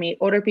that, I got to meet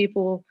older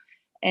people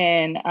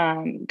and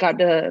got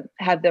to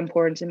have them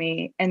pour into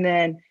me. And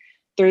then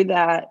through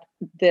that,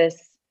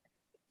 this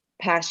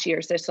past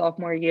year, so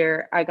sophomore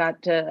year, I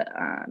got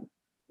to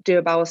do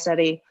a Bible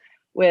study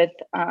with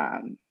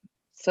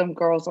some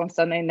girls on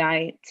Sunday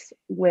nights,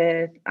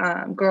 with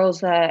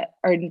girls that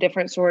are in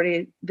different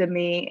sorority than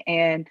me,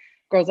 and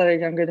girls that are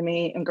younger than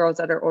me, and girls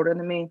that are older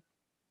than me.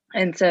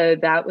 And so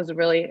that was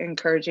really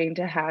encouraging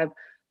to have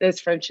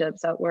those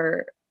friendships that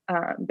were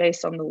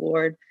based on the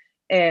Lord.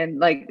 And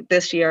like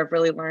this year, I've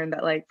really learned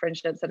that like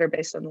friendships that are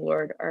based on the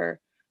Lord are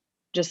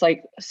just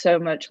like so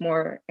much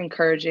more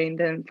encouraging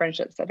than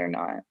friendships that are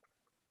not.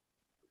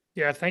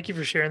 Yeah, thank you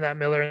for sharing that,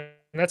 Miller.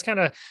 that's kind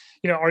of,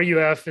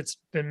 RUF, it's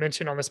been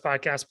mentioned on this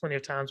podcast plenty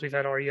of times. We've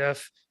had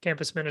RUF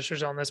campus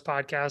ministers on this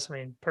podcast. I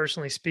mean,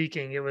 personally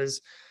speaking, it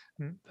was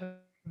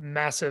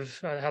massive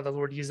how the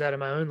Lord used that in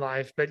my own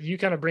life, but you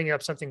kind of bring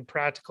up something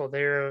practical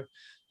there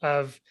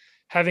of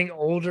having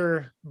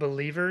older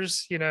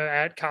believers,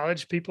 at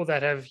college, people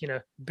that have,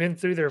 been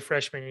through their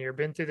freshman year,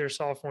 been through their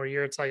sophomore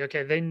year. It's like,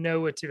 okay, they know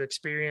what to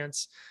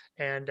experience.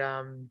 And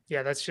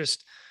that's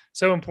just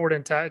so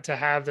important to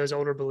have those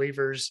older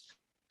believers,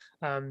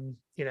 in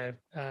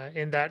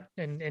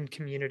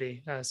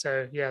community.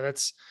 So yeah,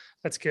 that's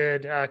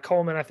good.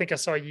 Coleman, I think I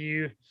saw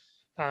you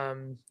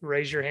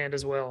raise your hand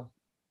as well.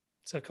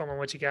 So Coleman,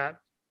 what you got?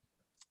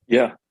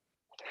 Yeah.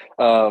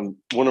 One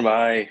of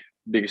my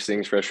biggest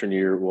things freshman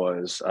year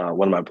was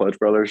one of my pledge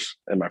brothers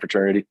in my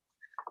fraternity.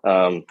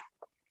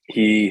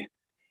 He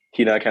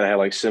and I kind of had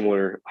like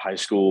similar high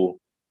school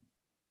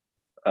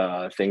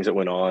things that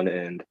went on.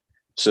 And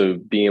so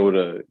being able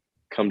to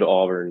come to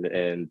Auburn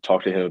and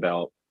talk to him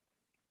about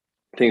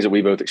things that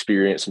we both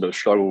experienced and both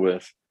struggled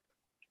with,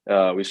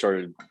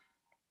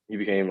 he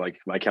became like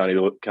my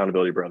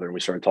accountability brother, and we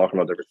started talking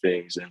about different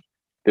things. And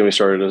then we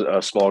started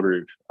a small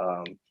group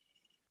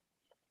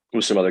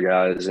with some other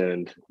guys,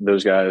 and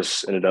those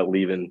guys ended up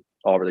leaving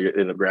Auburn. They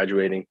ended up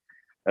graduating.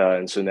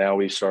 And so now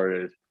we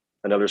started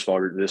another small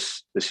group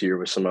this year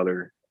with some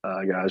other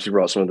guys. We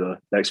brought some of the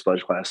next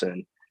pledge class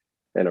in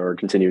and are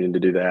continuing to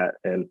do that.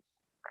 And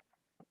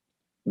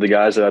the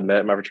guys that I've met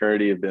in my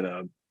fraternity have been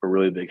a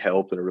really big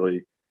help and a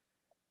really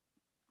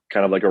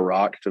kind of like a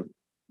rock to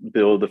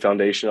build the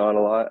foundation on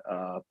a lot.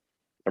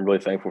 I'm really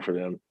thankful for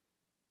them.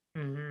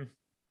 Mm-hmm.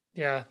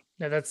 Yeah,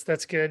 no,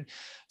 that's good.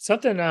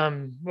 Something,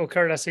 well,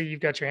 Kurt, I see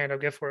you've got your hand up.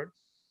 Go for it.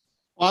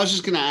 Well, I was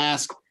just going to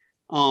ask,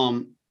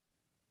 talk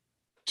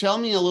to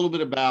me a little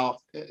bit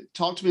about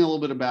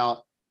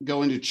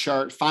going to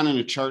church, finding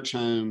a church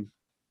home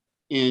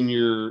in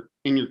your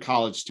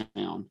college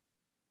town.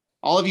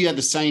 All of you had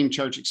the same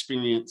church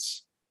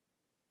experience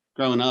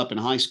growing up in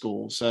high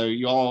school. So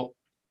you all,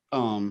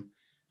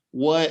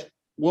 what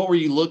were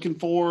you looking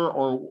for,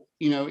 or,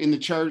 in the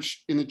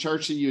church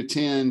that you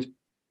attend,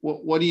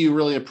 what do you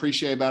really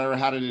appreciate about it, or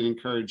how did it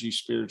encourage you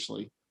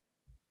spiritually?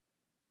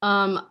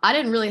 I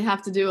didn't really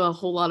have to do a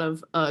whole lot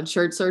of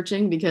church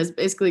searching, because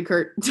basically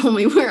Kurt told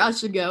me where I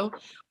should go,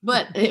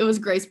 but it was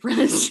Grace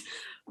Pres.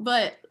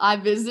 But I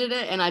visited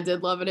it and I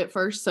did love it at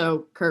first.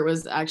 So Kurt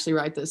was actually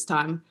right this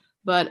time.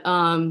 But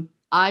I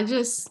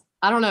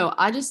don't know.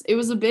 It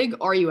was a big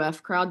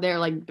RUF crowd there.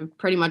 Like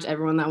pretty much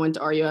everyone that went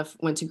to RUF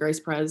went to Grace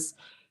Pres.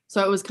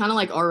 So it was kind of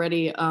like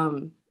already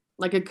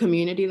like a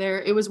community there.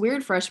 It was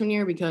weird freshman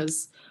year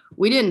because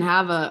we didn't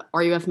have a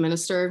RUF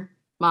minister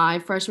my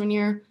freshman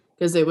year,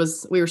 because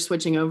we were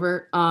switching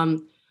over.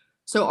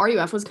 So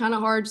RUF was kind of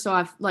hard. So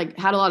I like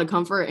had a lot of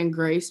comfort and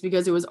grace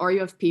because it was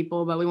RUF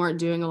people, but we weren't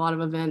doing a lot of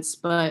events.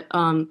 But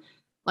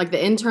like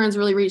the interns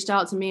really reached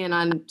out to me, and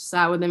I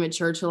sat with them at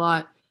church a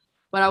lot.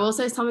 But I will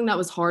say something that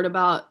was hard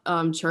about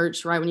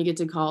church right when you get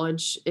to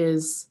college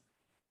is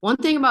one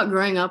thing about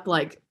growing up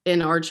like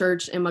in our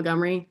church in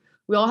Montgomery,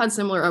 we all had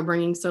similar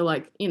upbringing. So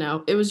like,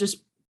 it was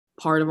just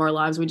part of our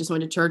lives. We just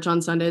went to church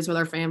on Sundays with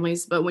our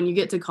families. But when you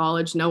get to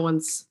college, no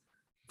one's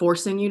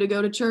forcing you to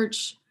go to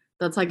church.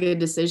 That's like a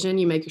decision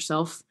you make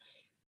yourself.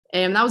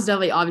 And that was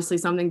definitely obviously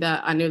something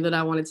that I knew that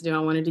I wanted to do. I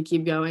wanted to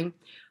keep going.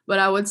 But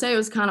I would say it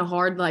was kind of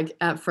hard, like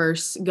at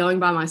first going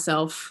by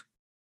myself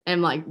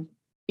and like,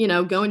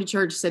 going to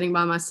church, sitting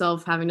by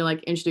myself, having to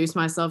like introduce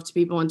myself to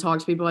people and talk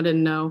to people I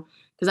didn't know,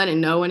 because I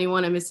didn't know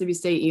anyone at Mississippi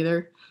State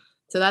either.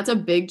 So that's a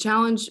big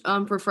challenge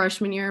for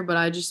freshman year. But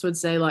I just would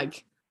say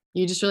like,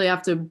 you just really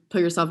have to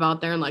put yourself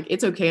out there, and like,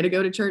 it's okay to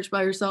go to church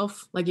by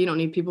yourself. Like you don't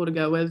need people to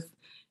go with,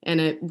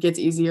 and it gets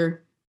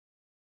easier.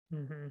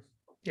 Mm-hmm.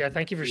 Yeah.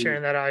 Thank you for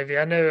sharing that, Ivy.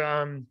 I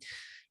know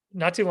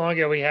not too long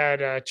ago we had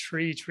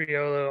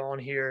Triolo on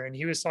here, and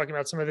he was talking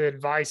about some of the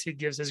advice he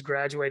gives his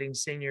graduating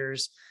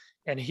seniors.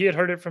 And he had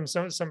heard it from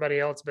somebody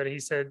else, but he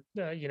said,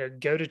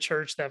 go to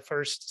church that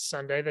first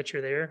Sunday that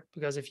you're there,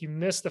 because if you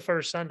miss the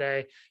first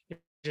Sunday,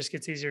 it just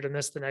gets easier to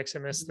miss the next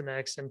and miss the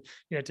next. And,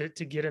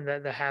 to get in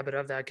the habit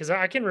of that. Cause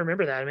I can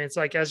remember that. I mean, it's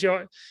like, as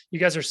you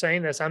guys are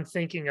saying this, I'm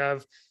thinking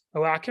of,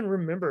 I can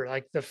remember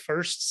like the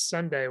first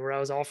Sunday where I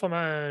was off on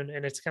my own,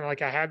 and it's kind of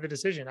like I had the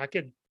decision. I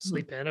could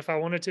sleep in if I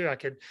wanted to. I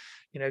could,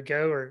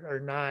 go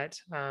or not.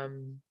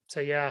 So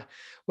yeah,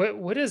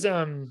 what is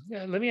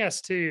let me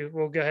ask too.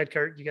 Well, go ahead,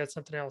 Kurt. You got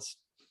something else?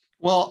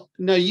 Well,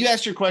 no, you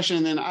asked your question,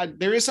 and then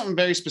there is something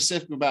very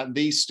specific about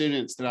these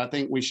students that I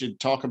think we should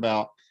talk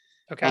about.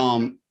 Okay.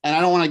 And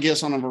I don't want to get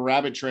us on a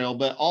rabbit trail,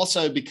 but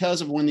also because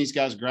of when these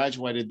guys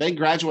graduated, they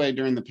graduated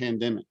during the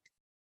pandemic.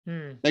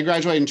 They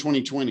graduated in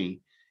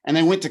 2020, and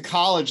they went to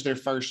college their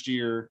first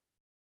year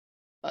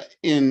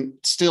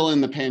still in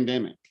the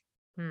pandemic,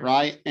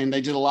 right? And they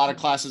did a lot of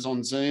classes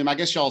on Zoom. I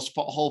guess y'all's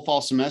whole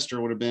fall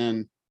semester would have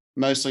been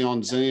mostly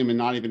on Zoom and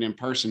not even in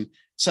person.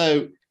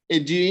 So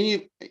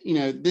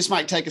this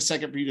might take a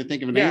second for you to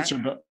think of an answer,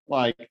 but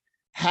like,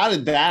 how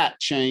did that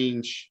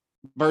change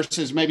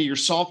versus maybe your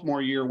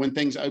sophomore year when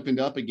things opened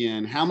up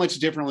again? How much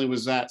differently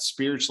was that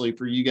spiritually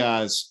for you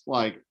guys?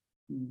 Like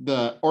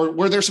or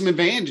were there some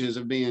advantages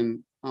of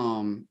being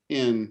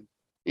in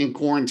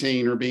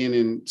quarantine or being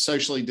in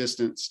socially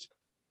distanced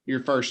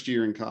your first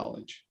year in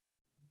college?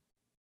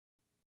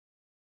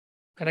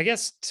 And I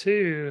guess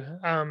too,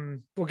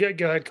 well, go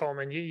ahead,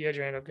 Coleman. You had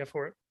your hand up. Go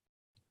for it.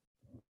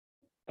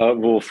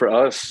 Well, for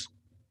us,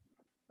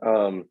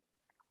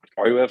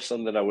 RUF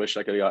something that I wish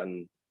I could have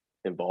gotten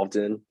involved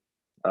in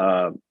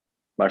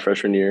my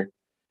freshman year,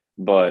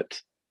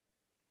 but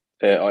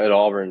at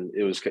Auburn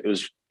it was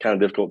kind of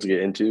difficult to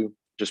get into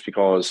just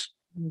because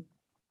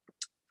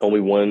only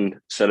one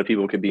set of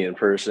people could be in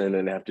person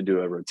and have to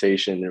do a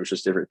rotation. There was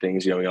just different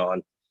things going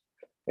on,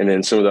 and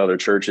then some of the other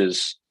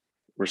churches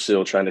were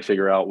still trying to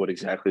figure out what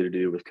exactly to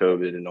do with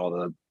COVID and all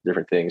the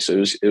different things. So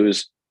it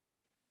was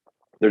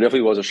there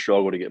definitely was a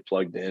struggle to get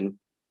plugged in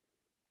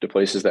to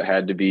places that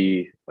had to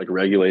be like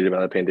regulated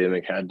by the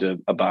pandemic, had to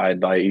abide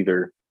by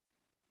either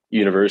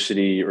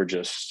university or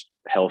just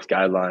health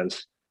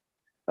guidelines.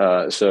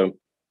 So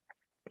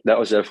that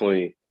was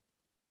definitely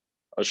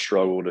a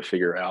struggle to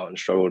figure out and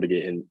struggle to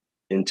get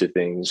into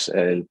things.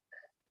 And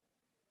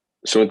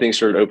so when things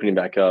started opening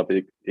back up,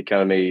 it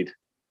kind of made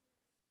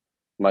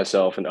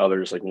myself and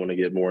others like want to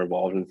get more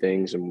involved in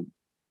things and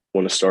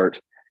want to start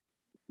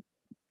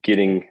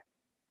getting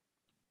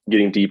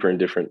deeper in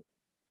different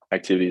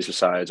activities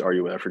besides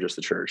RUF or just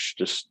the church,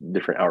 just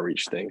different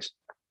outreach things.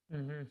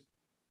 Mm-hmm.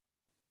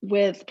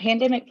 With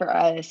pandemic for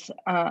us,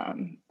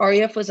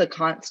 RUF was a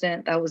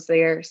constant that was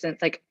there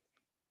since like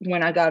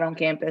when I got on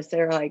campus. They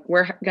were like,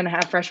 we're going to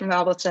have freshman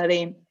Bible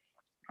study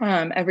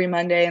every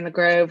Monday in the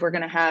Grove. We're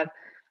going to have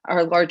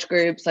our large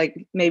groups.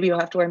 Like maybe you'll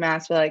have to wear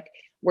masks, but like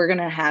we're going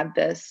to have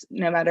this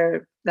no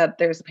matter that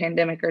there's a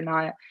pandemic or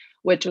not,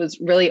 which was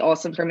really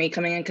awesome for me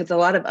coming in because a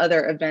lot of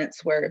other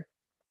events were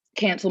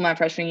canceled my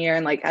freshman year,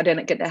 and like I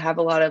didn't get to have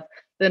a lot of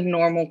the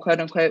normal quote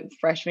unquote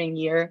freshman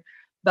year.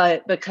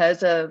 But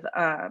because of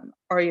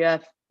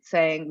RUF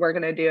saying we're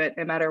going to do it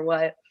no matter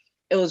what,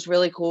 it was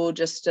really cool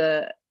just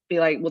to be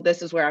like, well,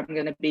 this is where I'm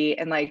going to be.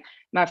 And like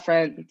my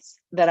friends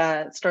that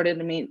I started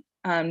to meet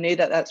knew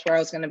that that's where I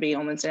was going to be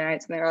on Wednesday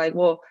nights. And they were like,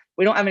 well,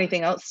 we don't have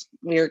anything else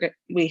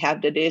we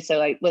have to do. So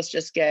like, let's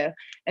just go.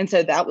 And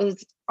so that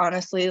was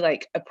honestly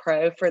like a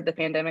pro for the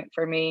pandemic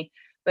for me,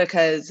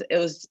 because it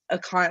was a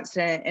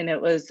constant and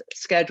it was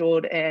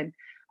scheduled. And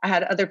I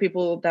had other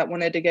people that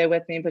wanted to go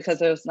with me because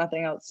there was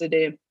nothing else to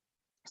do.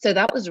 So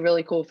that was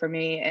really cool for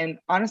me, and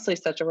honestly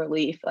such a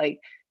relief, like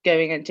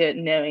going into it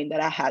knowing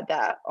that I had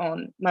that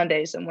on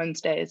Mondays and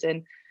Wednesdays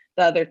and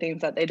the other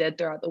things that they did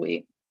throughout the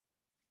week.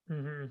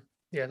 Mm-hmm.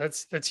 Yeah,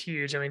 that's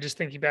huge. I mean, just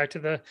thinking back to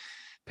the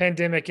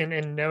pandemic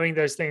and knowing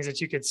those things that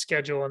you could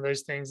schedule and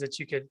those things that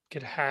you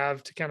could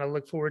have to kind of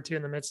look forward to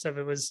in the midst of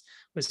it was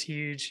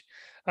huge.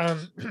 I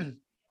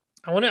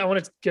want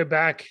to go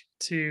back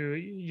to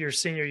your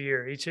senior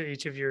year, each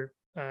of your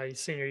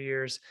senior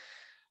years.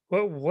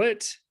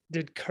 What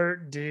did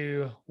Kurt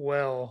do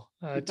well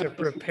to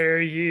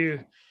prepare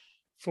you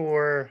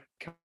for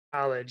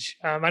college?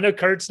 I know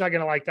Kurt's not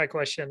going to like that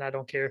question. I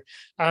don't care.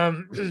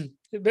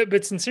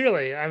 But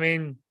sincerely, I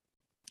mean,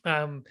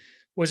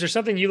 was there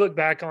something you look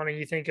back on and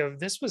you think of,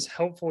 this was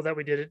helpful that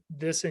we did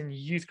this in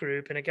youth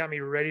group and it got me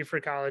ready for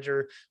college,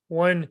 or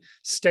one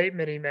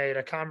statement he made,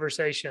 a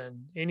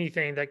conversation,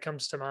 anything that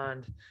comes to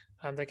mind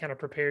that kind of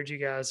prepared you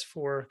guys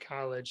for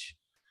college?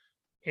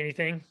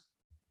 Anything?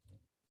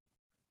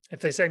 If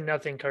they say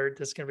nothing, Kurt,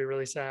 this is going to be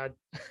really sad.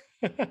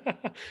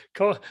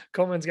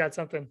 Coleman's got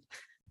something.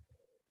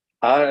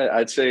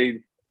 I'd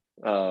say,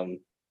 I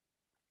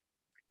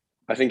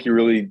think you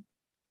really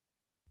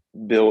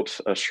built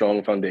a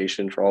strong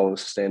foundation for all of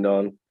us to stand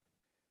on,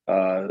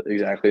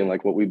 exactly in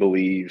like what we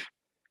believe,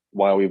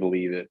 why we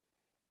believe it,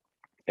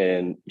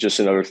 and just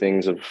in other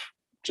things of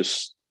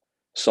just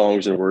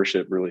songs and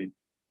worship really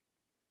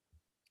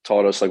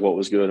taught us like what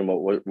was good and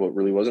what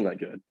really wasn't that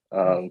good.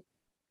 I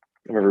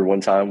remember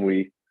one time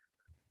we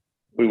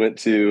went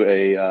to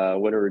a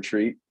winter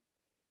retreat,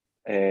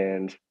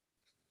 and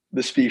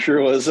the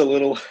speaker was a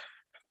little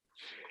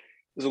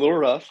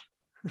rough.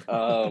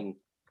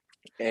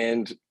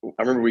 And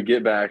I remember we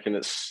get back, and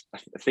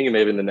I think it may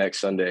have been the next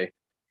Sunday,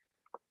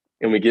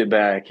 and we get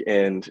back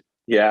and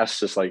he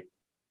asked us like,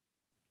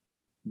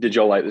 did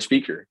y'all like the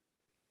speaker?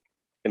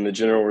 And the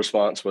general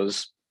response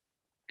was,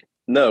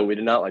 no, we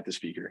did not like the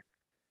speaker.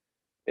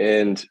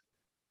 And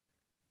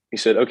he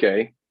said,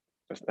 okay,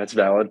 that's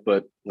valid,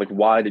 but like,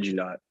 why did you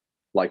not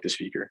like the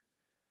speaker?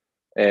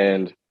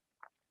 And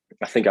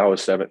I think I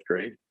was 7th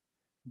grade,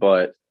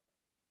 but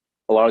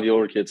a lot of the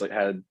older kids like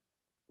had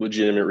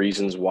legitimate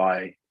reasons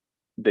why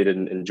they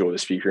didn't enjoy the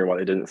speaker and why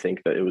they didn't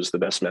think that it was the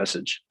best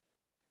message.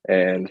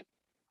 And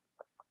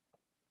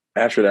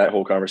after that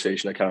whole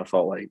conversation, I kind of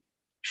felt like,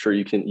 sure,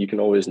 you can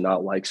always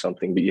not like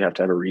something, but you have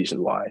to have a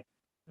reason why.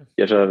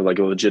 You have to have like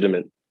a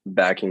legitimate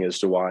backing as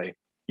to why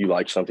you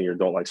like something or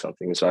don't like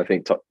something. And so I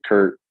think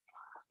Kurt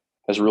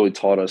has really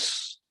taught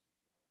us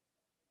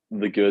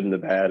the good and the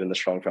bad and the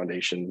strong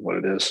foundation, what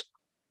it is.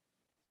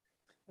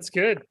 That's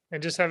good.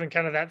 And just having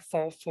kind of that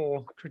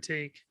thoughtful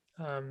critique.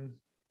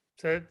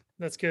 So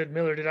that's good.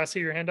 Miller, did I see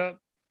your hand up?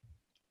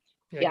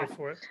 Yeah. Go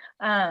for it.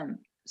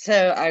 So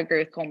I agree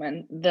with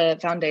Coleman. The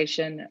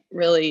foundation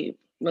really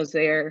was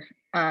there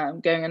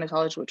going into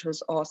college, which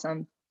was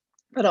awesome.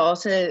 But I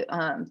also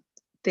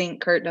think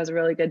Kurt does a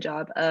really good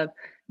job of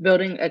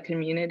building a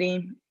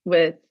community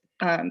with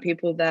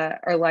people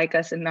that are like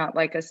us and not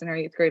like us in our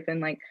youth group,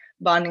 and like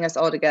bonding us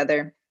all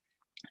together.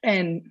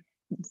 And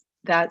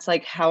that's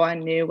like how I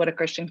knew what a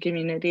Christian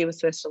community was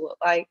supposed to look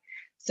like.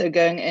 So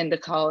going into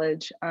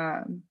college,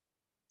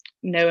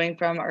 knowing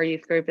from our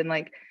youth group and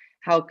like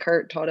how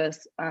Kurt taught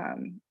us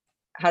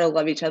how to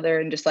love each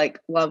other and just like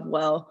love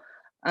well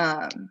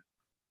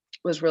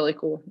was really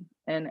cool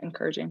and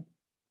encouraging.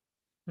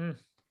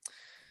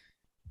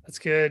 That's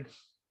good.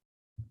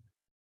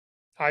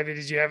 Ivy,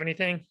 did you have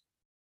anything?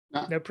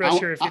 No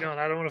pressure if you don't.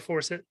 I don't want to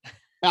force it.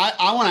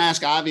 I want to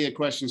ask Ivy a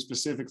question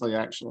specifically,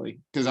 actually,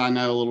 because I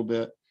know a little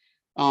bit.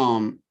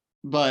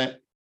 But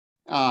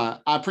I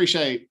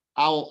appreciate.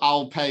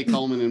 I'll pay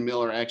Coleman and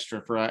Miller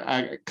extra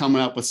for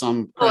coming up with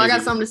some. Oh, I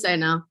got something to say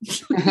now.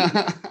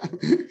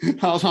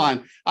 Hold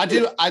on.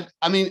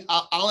 I mean,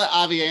 I'll let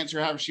Ivy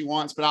answer however she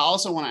wants, but I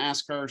also want to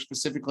ask her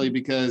specifically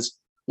because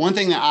one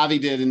thing that Ivy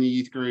did in the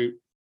youth group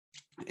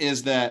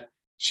is that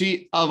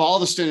of all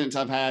the students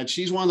I've had,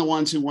 she's one of the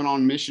ones who went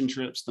on mission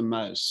trips the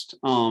most.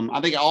 I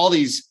think all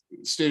these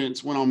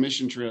students went on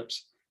mission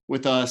trips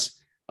with us.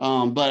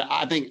 But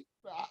I think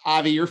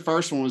Ivy, your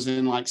first one was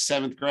in like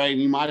 7th grade,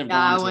 and you might have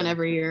gone. I went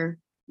every year.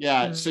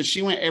 Yeah. So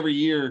she went every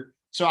year.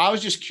 So I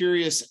was just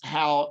curious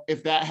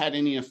if that had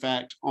any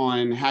effect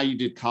on how you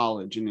did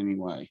college in any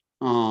way,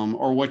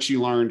 or what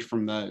you learned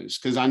from those.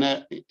 Cause I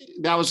know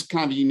that was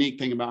kind of a unique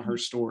thing about her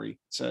story.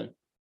 So.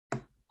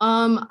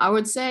 I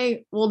would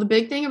say, well, the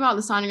big thing about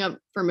the signing up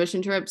for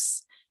mission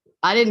trips,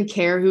 I didn't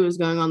care who was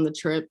going on the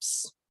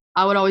trips.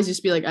 I would always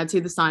just be like, I'd see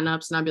the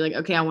signups and I'd be like,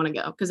 okay, I want to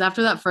go. Cause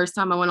after that first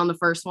time I went on the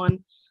first one,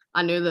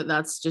 I knew that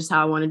that's just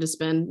how I wanted to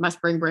spend my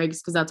spring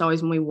breaks. Cause that's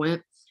always when we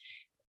went.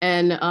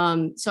 And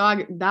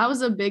that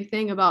was a big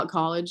thing about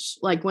college.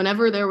 Like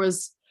whenever there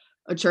was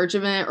a church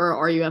event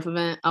or RUF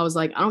event, I was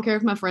like, I don't care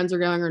if my friends are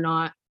going or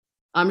not.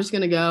 I'm just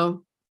going to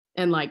go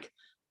and like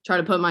try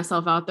to put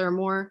myself out there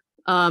more.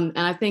 And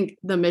I think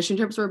the mission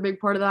trips were a big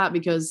part of that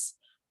because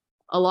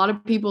a lot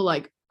of people,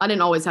 like, I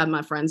didn't always have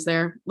my friends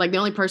there. Like the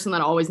only person that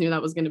I always knew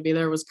that was going to be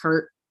there was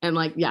Kurt. And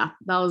like, yeah,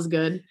 that was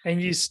good.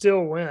 And you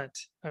still went.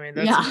 I mean,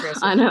 that's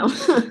impressive. I know.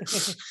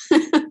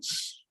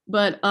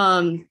 But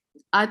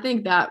I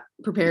think that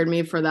prepared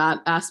me for that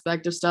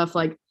aspect of stuff.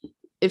 Like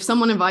if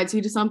someone invites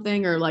you to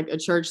something or like a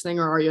church thing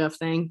or RUF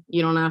thing,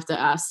 you don't have to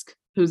ask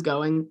who's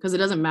going because it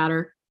doesn't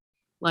matter.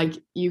 Like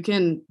you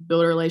can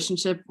build a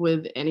relationship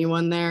with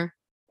anyone there.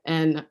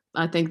 And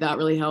I think that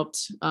really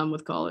helped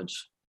with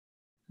college.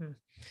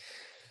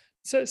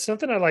 So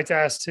something I'd like to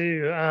ask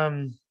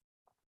too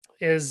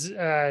is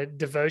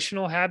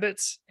devotional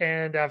habits.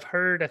 And I've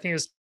heard, I think it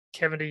was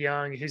Kevin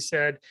DeYoung who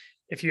said,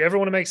 if you ever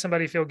want to make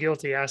somebody feel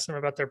guilty, ask them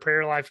about their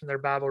prayer life and their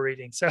Bible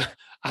reading. So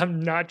I'm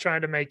not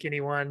trying to make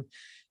anyone,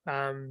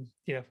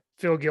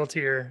 feel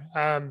guiltier.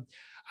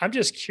 I'm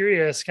just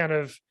curious kind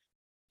of,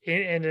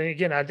 and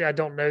again, I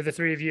don't know the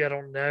three of you. I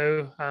don't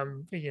know,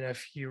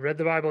 if you read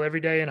the Bible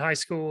every day in high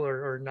school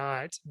or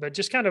not, but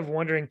just kind of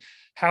wondering,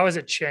 how has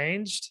it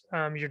changed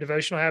your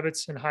devotional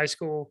habits in high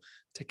school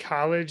to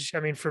college? I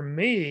mean, for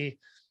me,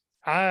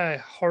 I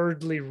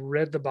hardly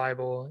read the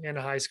Bible in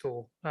high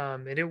school.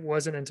 And it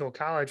wasn't until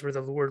college where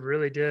the Lord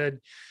really did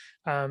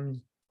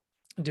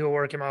do a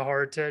work in my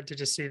heart to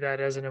just see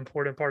that as an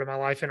important part of my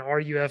life. And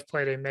RUF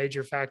played a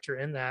major factor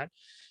in that.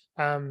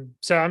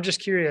 So I'm just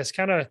curious,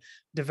 kind of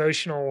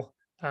devotional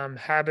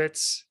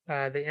habits,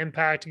 the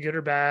impact, good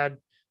or bad.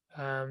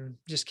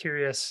 Just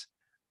curious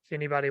if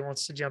anybody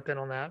wants to jump in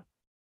on that.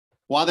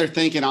 While they're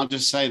thinking, I'll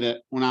just say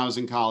that when I was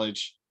in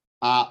college,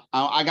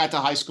 I got to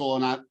high school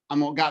and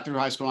I got through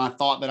high school and I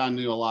thought that I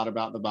knew a lot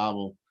about the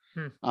Bible.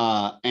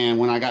 And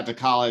when I got to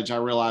college, I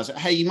realized,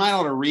 hey, you might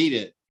ought to read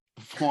it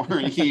before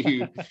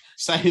you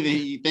say that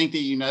you think that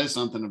you know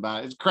something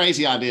about it. It's a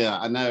crazy idea,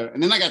 I know.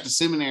 And then I got to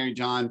seminary,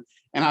 John,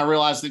 and I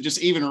realized that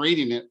just even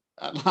reading it,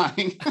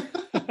 like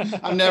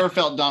I've never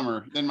felt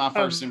dumber than my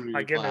first seminary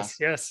my class. Goodness,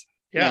 yes.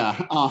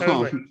 Yeah.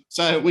 Totally.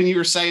 So when you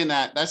were saying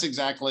that,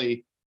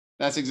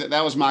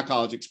 that was my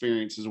college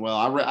experience as well.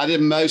 I did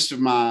most of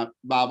my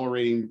Bible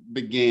reading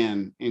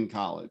began in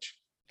college.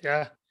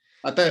 Yeah.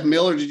 I thought,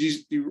 Miller, were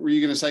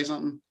you going to say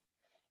something?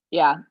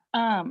 Yeah.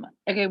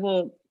 Okay.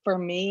 Well, for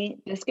me,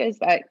 this goes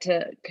back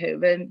to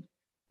COVID.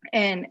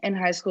 And in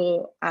high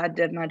school, I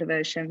did my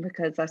devotion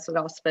because that's what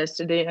I was supposed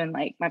to do. And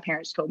like my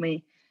parents told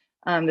me,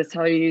 that's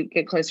how you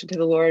get closer to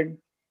the Lord.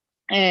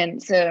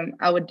 And so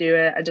I would do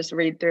it. I just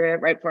read through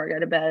it right before I go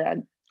to bed.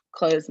 I'd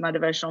close my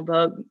devotional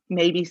book,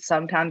 maybe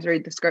sometimes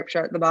read the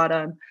scripture at the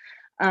bottom.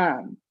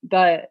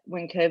 But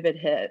when COVID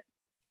hit,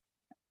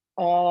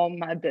 all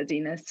my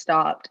busyness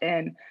stopped.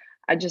 And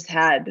I just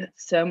had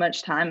so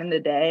much time in the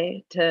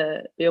day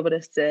to be able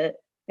to sit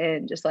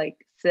and just like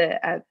sit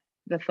at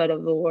the foot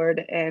of the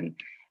Lord. And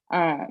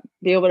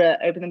be able to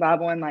open the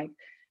Bible and like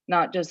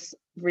not just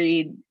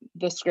read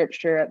the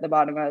scripture at the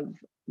bottom of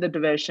the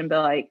devotion,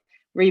 but like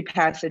read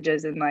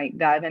passages and like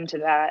dive into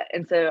that.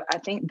 And so I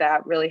think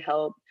that really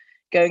helped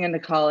going into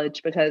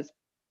college, because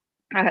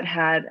I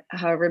had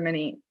however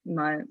many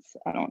months,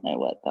 I don't know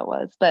what that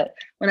was, but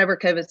whenever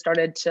COVID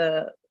started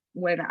to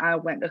when I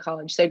went to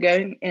college. So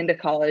going into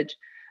college,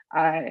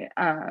 I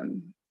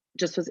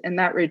just was in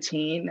that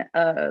routine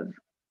of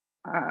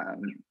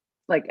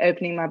like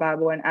opening my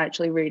Bible and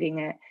actually reading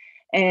it.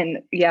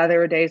 And yeah, there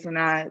were days when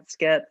I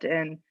skipped,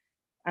 and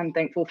I'm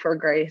thankful for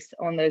grace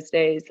on those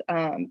days.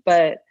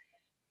 But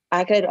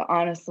I could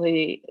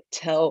honestly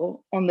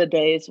tell on the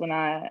days when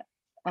I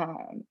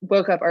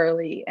woke up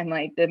early and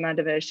like did my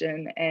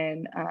devotion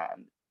and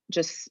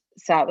just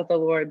sat with the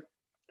Lord.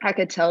 I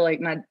could tell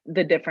like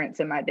the difference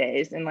in my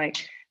days and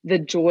like the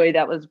joy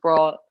that was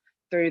brought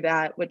through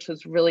that, which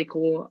was really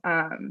cool.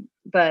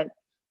 But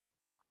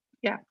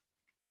yeah.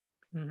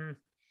 Mm-hmm.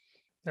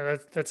 No,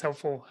 that's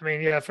helpful. I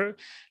mean, yeah, for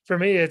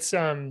me, it's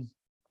I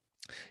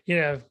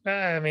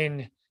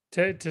mean,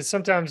 to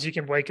sometimes you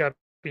can wake up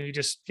and you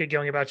just get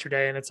going about your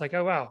day, and it's like,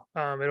 oh wow,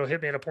 it'll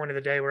hit me at a point of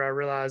the day where I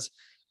realize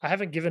I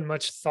haven't given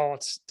much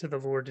thoughts to the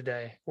Lord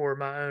today, or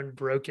my own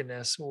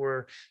brokenness,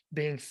 or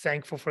being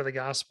thankful for the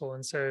gospel.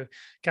 And so,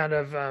 kind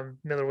of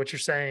Miller, what you're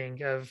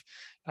saying of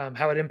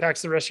how it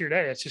impacts the rest of your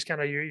day. It's just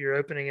kind of you're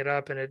opening it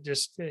up, and it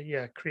just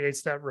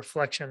creates that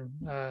reflection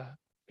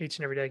each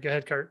and every day. Go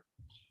ahead, Kurt.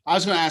 I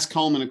was going to ask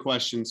Coleman a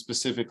question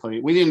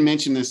specifically. We didn't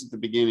mention this at the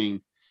beginning,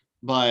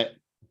 but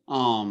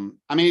I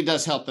mean, it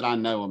does help that I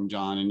know him,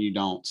 John, and you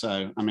don't.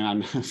 So, I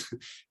mean,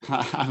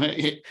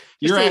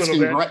 you're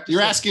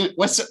asking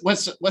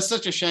what's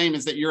such a shame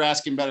is that you're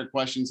asking better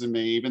questions than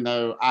me, even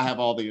though I have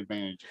all the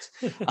advantages.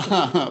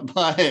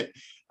 But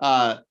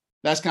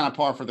that's kind of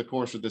par for the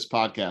course with this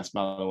podcast,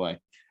 by the way.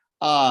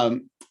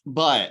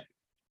 But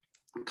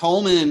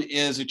Coleman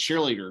is a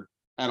cheerleader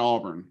at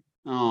Auburn.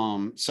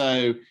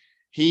 So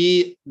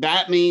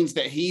that means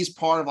that he's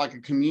part of like a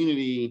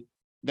community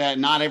that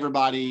not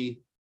everybody,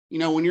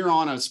 when you're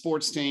on a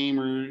sports team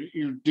or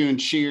you're doing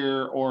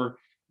cheer or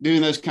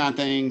doing those kind of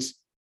things,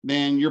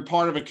 then you're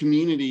part of a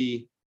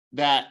community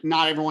that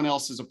not everyone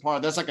else is a part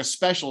of. That's like a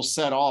special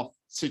set off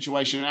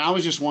situation. And I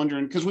was just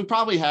wondering, because we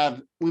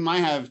might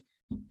have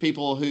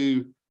people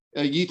who,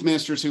 youth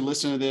ministers who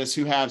listen to this,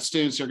 who have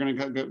students who are going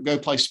to go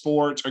play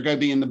sports or go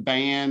be in the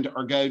band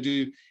or go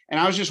do. And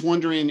I was just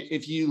wondering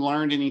if you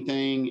learned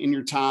anything in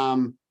your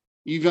time.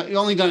 You've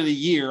only done it a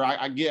year.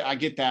 I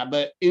get that.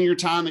 But in your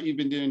time that you've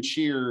been doing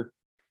cheer,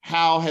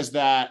 how has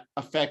that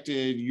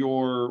affected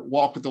your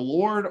walk with the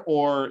Lord,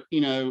 or,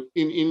 in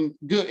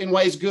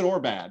ways good or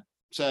bad?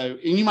 So,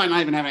 and you might not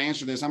even have an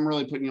answer to this. I'm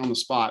really putting you on the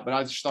spot, but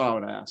I just thought I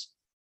would ask.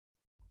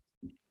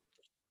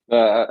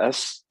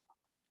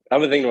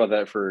 I've been thinking about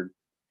that for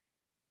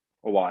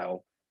a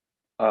while.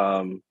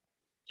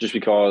 Just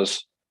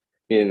because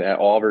at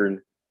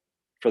Auburn,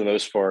 for the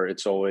most part,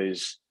 it's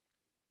always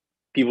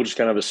people just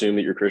kind of assume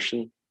that you're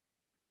Christian.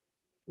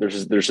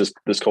 There's just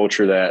this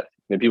culture that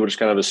people just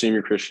kind of assume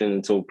you're Christian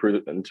until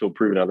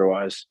proven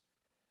otherwise.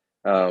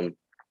 And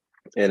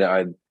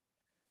I'd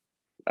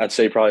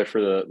say probably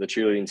for the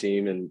cheerleading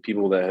team and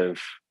people that have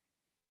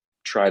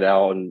tried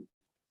out and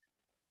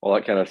all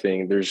that kind of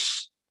thing, there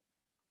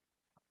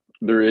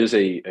is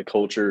a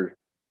culture.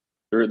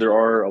 There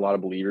are a lot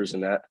of believers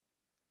in that,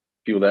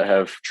 people that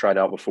have tried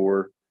out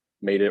before,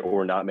 made it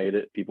or not made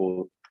it,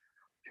 people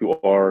who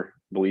are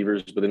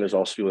believers, but then there's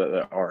also people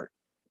that aren't.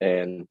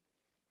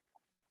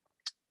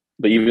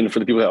 But even for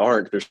the people that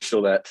aren't, there's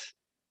still that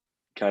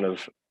kind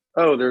of,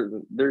 oh,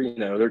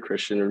 they're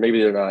Christian, or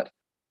maybe they're not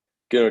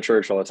going to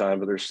church all the time,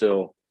 but they're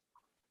still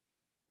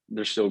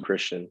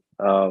Christian.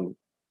 And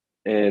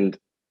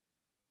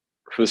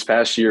for this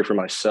past year, for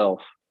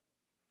myself,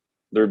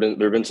 there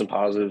have been some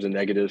positives and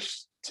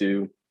negatives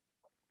to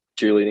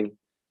cheerleading,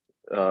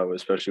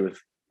 especially with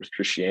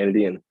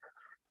Christianity. And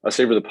I'll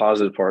say for the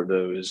positive part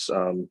though is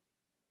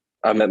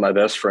I met my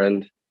best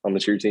friend on the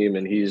cheer team,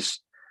 and he's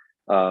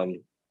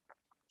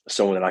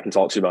someone that I can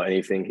talk to about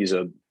anything. He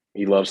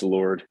loves the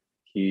Lord.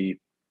 He's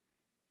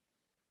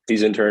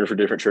interned for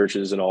different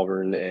churches in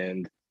Auburn,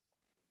 and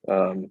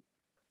I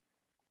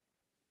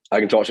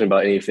can talk to him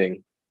about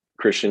anything,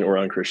 Christian or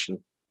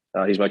unchristian.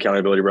 He's my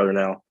accountability brother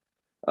now.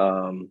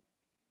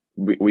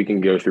 We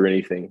can go through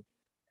anything,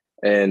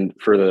 and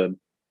so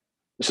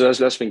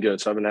that's been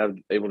good. So I've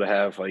been able to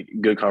have like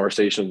good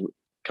conversations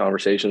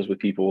with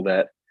people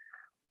that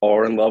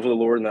are in love with the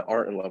Lord and that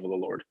aren't in love with the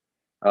Lord,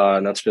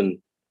 and that's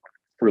been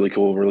really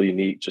cool, really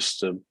unique, just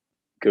to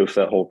go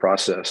through that whole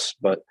process.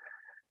 But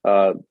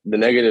the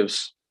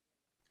negatives.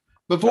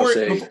 Before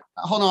you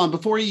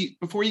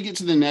get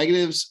to the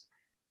negatives,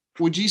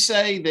 would you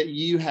say that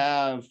you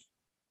have?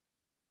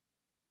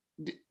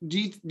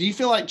 Do you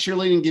feel like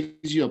cheerleading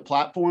gives you a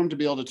platform to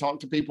be able to talk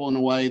to people in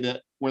a way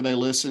that where they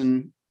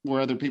listen,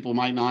 where other people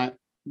might not?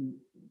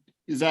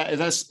 Is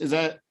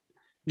that?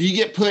 Do you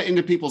get put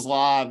into people's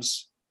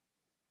lives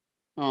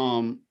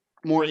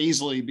more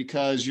easily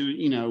because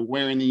you're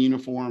wearing the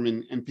uniform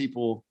and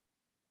people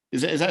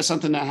Is that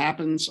something that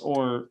happens?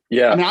 Or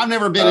Yeah. I mean, I've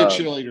never been a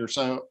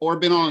cheerleader, or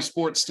been on a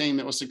sports team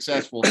that was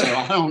successful, so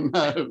I don't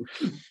know.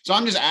 So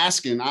I'm just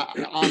asking,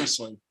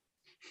 honestly.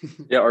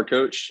 Yeah, our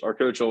coach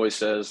always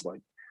says, like,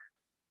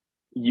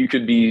 you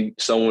could be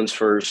someone's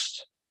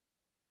first.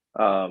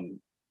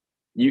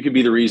 You could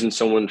be the reason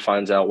someone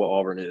finds out what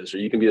Auburn is, or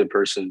you can be the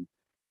person.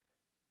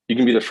 You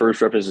can be the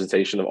first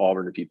representation of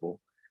Auburn to people.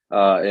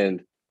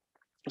 And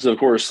so, of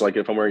course, like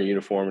if I'm wearing a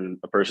uniform and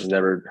a person's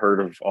never heard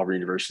of Auburn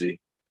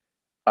University,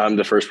 I'm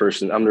their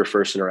first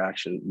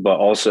interaction. But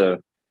also,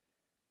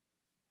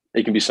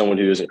 it can be someone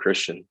who isn't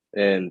Christian.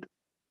 And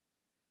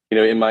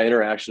in my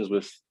interactions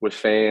with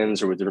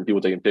fans or with different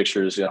people taking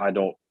pictures, I'm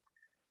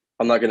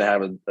not going to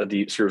have a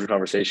deep spiritual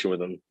conversation with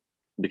them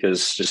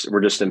because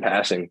we're just in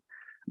passing.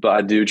 But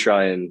I do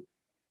try and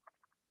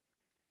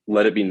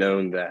let it be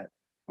known that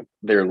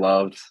they're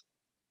loved,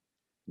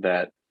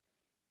 that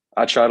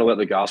I try to let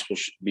the gospel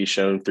be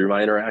shown through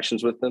my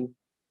interactions with them.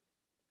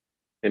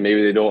 And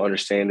maybe they don't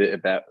understand it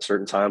at that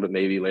certain time, but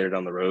maybe later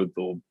down the road,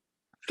 they'll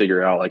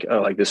figure out like,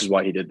 oh, like this is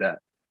why he did that.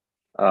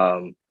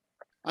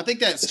 I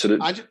think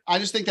I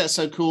just think that's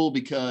so cool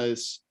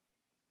because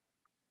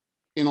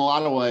in a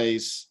lot of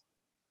ways,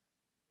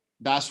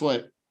 that's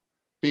what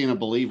being a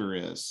believer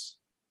is.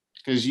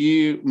 Because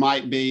you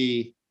might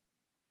be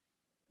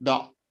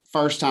the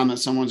first time that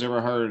someone's ever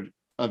heard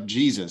of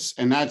Jesus.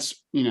 And that's,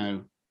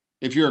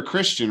 if you're a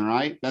Christian,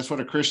 right? That's what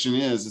a Christian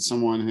is. It's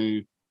someone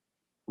who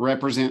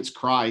represents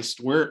Christ.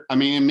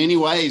 In many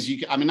ways,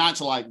 not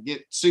to like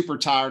get super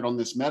tired on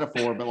this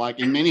metaphor, but like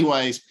in many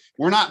ways,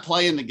 we're not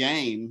playing the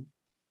game,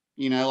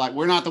 like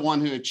we're not the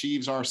one who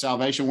achieves our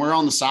salvation. We're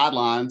on the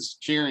sidelines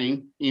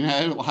cheering,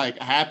 like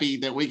happy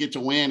that we get to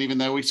win, even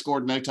though we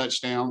scored no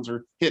touchdowns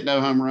or hit no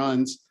home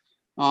runs.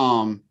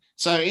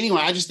 So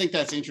anyway, I just think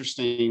that's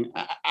interesting.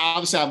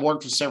 Obviously I've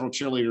worked with several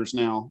cheerleaders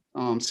now.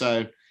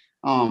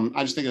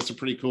 I just think that's a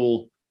pretty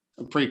cool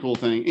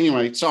thing.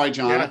 Anyway, sorry,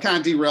 John, Yeah. I kind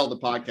of derailed the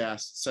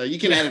podcast, so you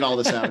can edit all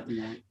this out if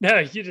you want. No,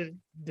 you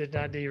did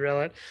not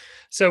derail it.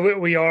 So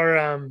we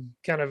are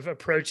kind of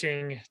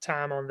approaching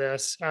time on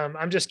this.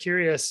 I'm just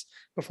curious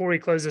before we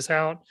close this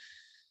out.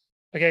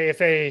 Okay,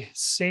 if a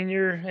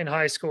senior in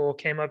high school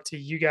came up to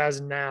you guys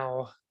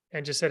now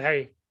and just said,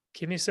 "Hey,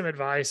 give me some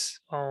advice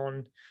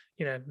on,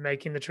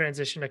 making the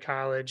transition to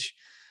college,"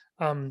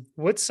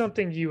 what's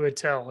something you would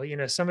tell?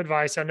 Some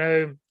advice. I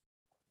know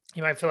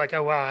you might feel like,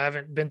 "Oh, wow, I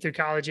haven't been through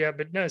college yet,"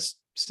 but no,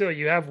 still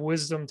you have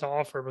wisdom to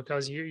offer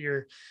because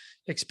you're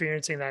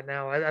experiencing that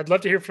now. I'd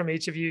love to hear from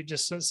each of you,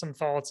 just some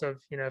thoughts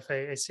of, if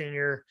a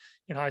senior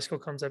in high school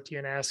comes up to you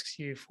and asks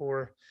you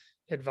for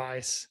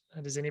advice.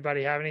 Does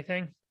anybody have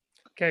anything?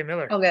 Okay,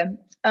 Miller. Okay.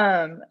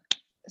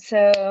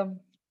 So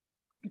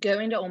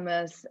going to Ole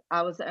Miss,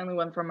 I was the only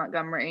one from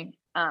Montgomery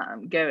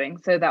going.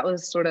 So that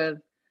was sort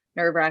of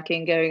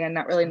nerve-wracking going and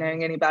not really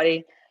knowing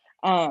anybody.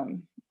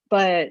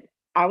 But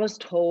I was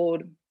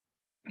told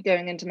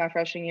going into my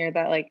freshman year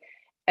that like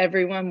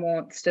everyone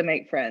wants to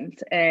make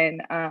friends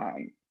and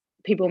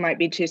people might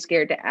be too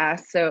scared to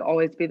ask. So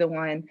always be the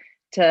one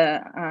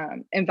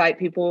to invite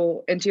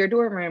people into your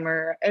dorm room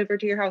or over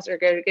to your house or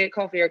go to get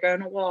coffee or go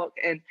on a walk.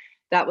 And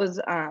that was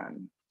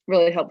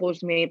really helpful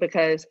to me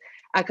because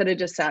I could have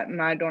just sat in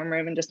my dorm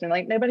room and just been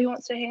like, nobody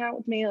wants to hang out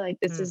with me. Like,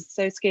 this is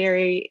so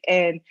scary.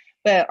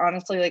 But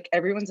honestly, like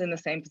everyone's in the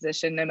same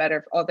position, no matter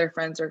if all their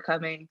friends are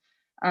coming,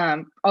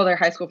 all their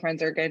high school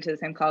friends are going to the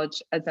same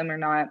college as them or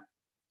not.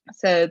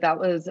 So that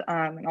was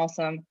an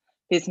awesome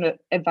piece of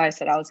advice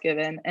that I was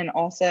given. And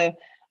also,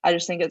 I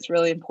just think it's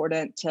really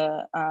important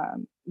to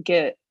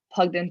get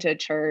plugged into a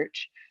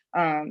church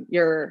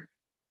your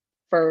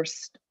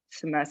first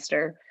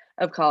semester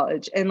of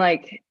college. And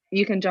like,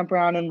 you can jump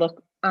around and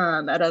look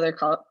at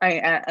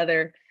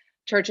other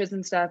churches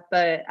and stuff,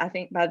 but I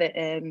think by the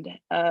end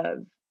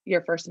of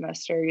your first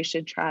semester, you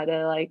should try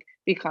to like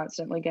be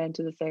constantly going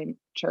to the same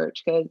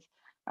church because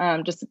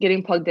just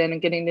getting plugged in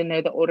and getting to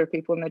know the older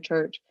people in the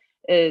church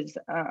is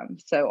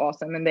so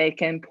awesome, and they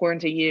can pour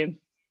into you.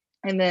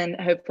 And then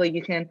hopefully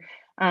you can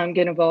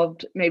get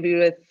involved maybe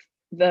with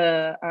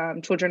the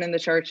children in the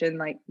church and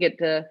like get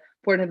to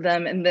pour into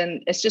them. And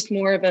then it's just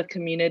more of a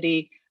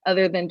community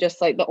other than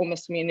just like the Ole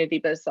Miss community,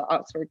 but it's the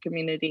Oxford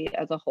community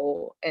as a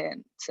whole.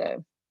 And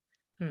so,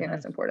 yeah,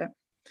 that's important.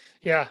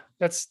 Yeah,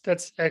 that's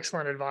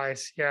excellent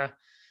advice. Yeah.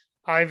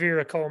 Ivy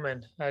or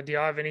Coleman, do you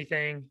have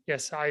anything?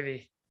 Yes,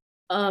 Ivy.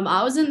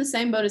 I was in the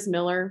same boat as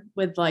Miller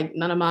with like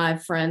none of my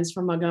friends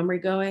from Montgomery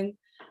going.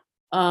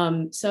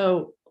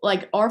 So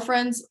like our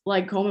friends,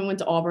 like Coleman went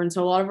to Auburn.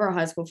 So a lot of our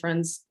high school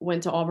friends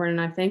went to Auburn.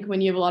 And I think when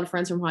you have a lot of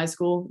friends from high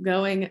school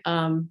going,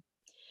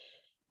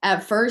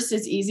 at first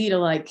it's easy to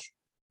like,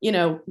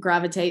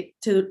 gravitate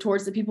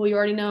towards the people you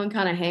already know and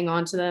kind of hang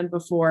on to them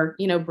before,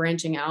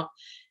 branching out.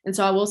 And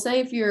so I will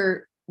say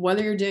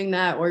whether you're doing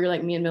that or you're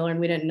like me and Miller and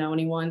we didn't know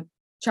anyone,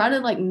 try to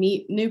like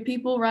meet new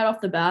people right off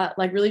the bat,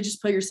 like really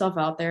just put yourself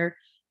out there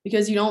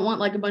because you don't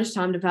want like a bunch of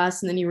time to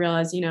pass and then you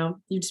realize,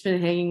 you've just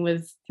been hanging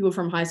with people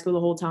from high school the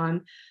whole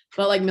time.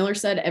 But like Miller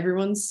said,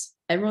 everyone's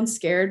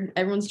scared.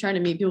 Everyone's trying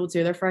to meet people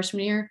too their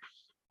freshman year.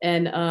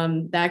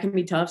 And that can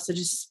be tough. So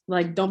just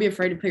like, don't be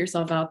afraid to put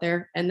yourself out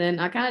there. And then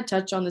I kind of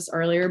touched on this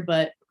earlier,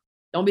 but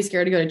don't be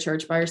scared to go to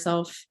church by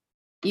yourself.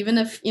 Even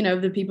if, you know,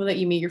 the people that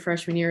you meet your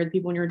freshman year, the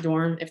people in your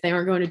dorm, if they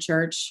aren't going to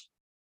church,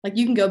 like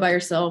you can go by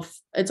yourself.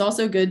 It's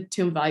also good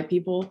to invite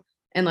people,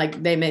 and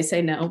like they may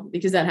say no,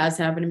 because that has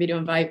happened to me, to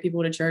invite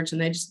people to church and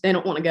they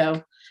don't want to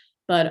go.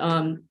 But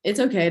it's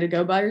okay to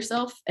go by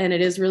yourself. And it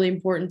is really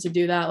important to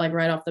do that like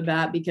right off the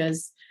bat,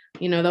 because,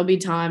 you know, there'll be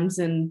times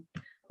and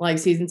like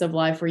seasons of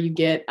life where you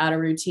get out of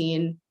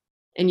routine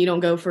and you don't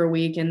go for a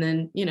week, and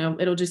then, you know,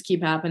 it'll just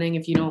keep happening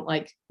if you don't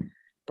like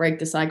break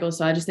the cycle.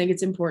 So I just think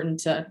it's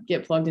important to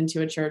get plugged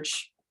into a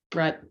church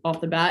right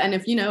off the bat. And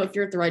if, you know, if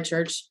you're at the right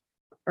church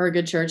or a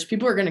good church,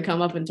 people are going to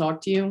come up and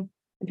talk to you, and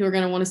people are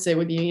going to want to sit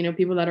with you, you know,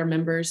 people that are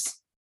members,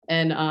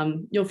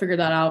 and you'll figure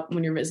that out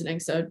when you're visiting.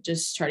 So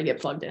just try to get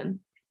plugged in.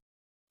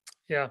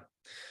 Yeah,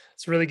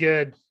 it's really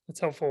good.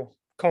 That's helpful.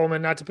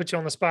 Coleman, not to put you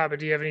on the spot, but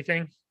do you have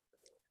anything?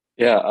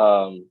 Yeah.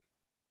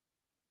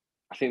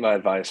 I think my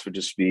advice would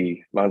just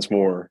be, mine's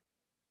more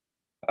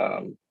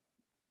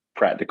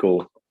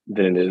practical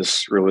than it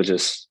is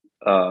religious.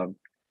 I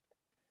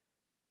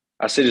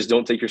say just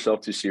don't take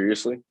yourself too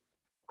seriously.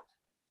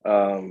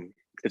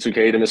 It's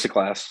okay to miss a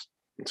class.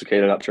 It's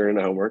okay to not turn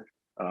in homework.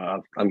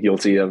 I'm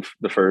guilty of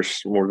the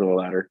first more than the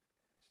latter,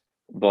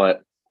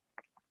 but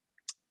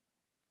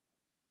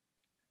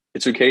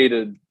it's okay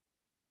to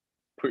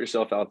put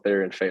yourself out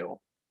there and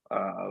fail.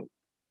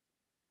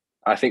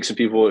 I think some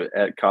people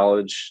at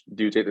college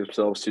do take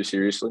themselves too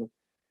seriously.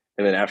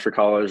 And then after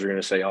college, they're going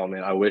to say, oh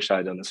man, I wish I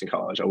had done this in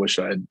college. I wish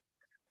I had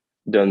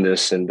done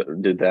this and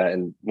did that.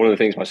 And one of the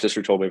things my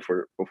sister told me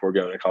before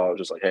going to college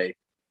was like, hey,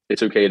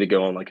 it's okay to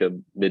go on like a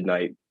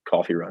midnight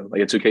coffee run.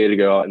 Like it's okay to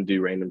go out and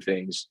do random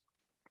things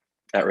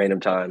at random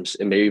times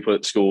and maybe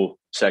put school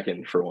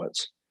second for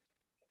once.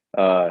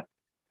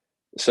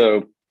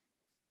 So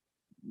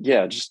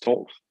yeah, just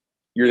don't,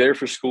 you're there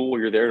for school,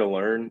 you're there to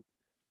learn.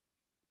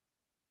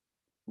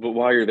 But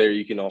while you're there,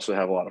 you can also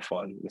have a lot of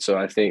fun. And so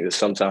I think that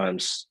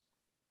sometimes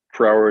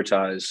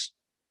prioritize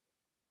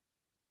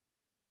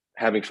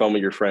having fun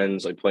with your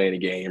friends, like playing a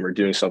game or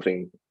doing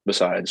something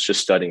besides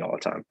just studying all the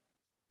time.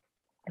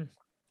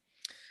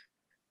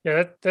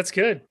 Yeah, that's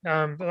good.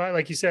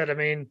 Like you said, I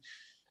mean,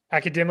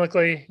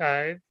 academically,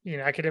 you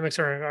know, academics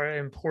are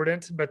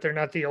important, but they're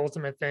not the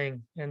ultimate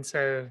thing. And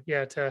so,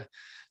 yeah, to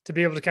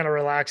be able to kind of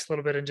relax a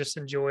little bit and just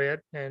enjoy it,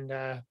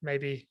 and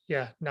maybe,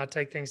 yeah, not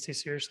take things too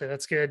seriously.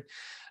 That's good.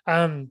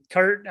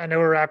 Kurt, I know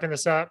we're wrapping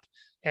this up,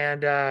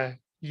 and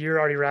you're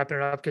already wrapping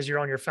it up because you're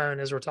on your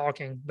phone as we're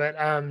talking. But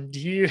do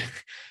you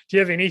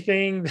have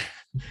anything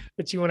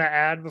that you want to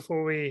add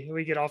before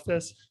we get off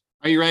this?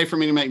 Are you ready for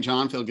me to make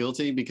John feel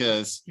guilty?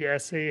 Because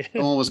yes,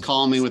 someone was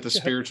calling me with a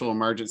spiritual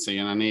emergency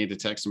and I needed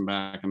to text him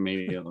back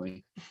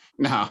immediately.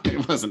 No,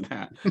 it wasn't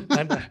that.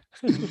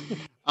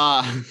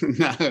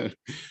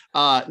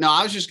 No,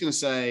 I was just going to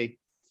say,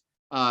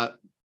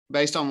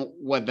 based on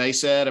what they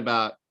said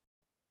about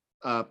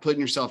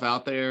putting yourself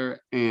out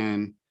there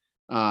and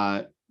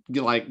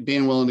like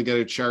being willing to go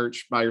to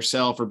church by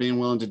yourself, or being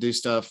willing to do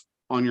stuff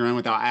on your own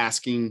without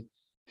asking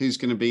who's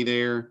going to be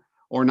there,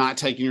 or not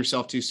taking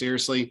yourself too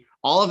seriously.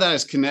 All of that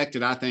is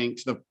connected, I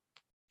think, to the,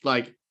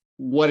 like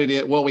what it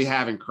is, what we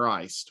have in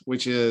Christ,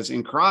 which is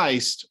in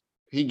Christ,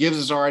 he gives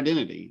us our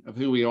identity of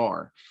who we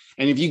are.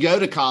 And if you go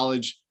to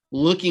college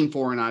looking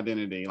for an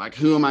identity, like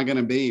who am I going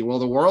to be? Well,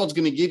 the world's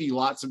going to give you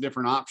lots of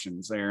different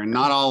options there, and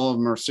not all of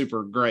them are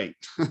super great.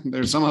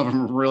 There's some of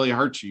them really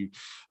hurt you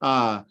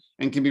and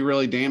can be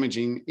really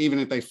damaging, even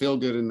if they feel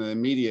good in the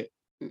immediate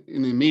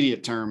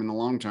term, in the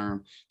long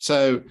term.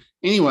 So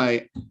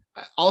anyway,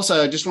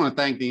 also I just want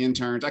to thank the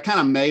interns. I kind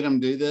of made them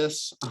do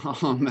this.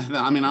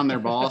 I mean, I'm their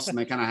boss and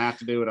they kind of have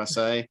to do what I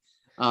say.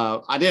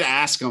 I did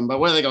ask them, but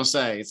what are they going to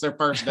say? It's their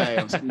first day.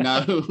 I was like,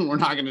 no, we're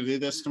not going to do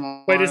this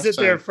tomorrow. Wait, is it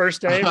their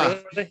first day?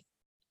 Really?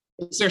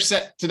 It's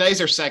today's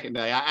their second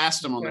day. I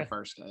asked them on their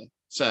first day.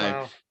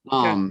 So,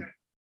 wow.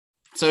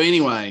 So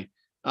anyway,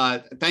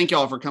 thank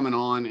y'all for coming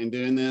on and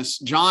doing this.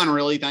 John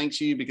really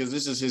thanks you, because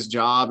this is his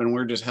job and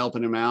we're just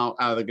helping him out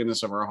of the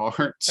goodness of our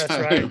hearts.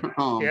 That's right.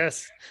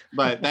 Yes.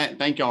 But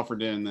thank y'all for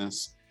doing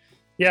this.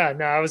 Yeah,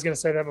 no, I was going to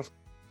say that before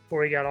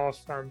we got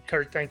off.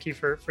 Kurt, thank you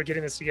for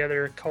getting this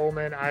together.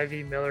 Coleman,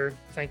 Ivy, Miller,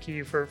 thank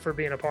you for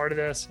being a part of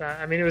this.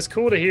 I mean, it was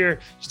cool to hear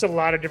just a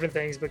lot of different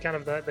things, but kind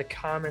of the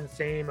common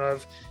theme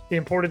of the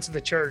importance of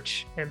the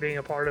church and being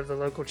a part of the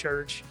local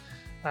church.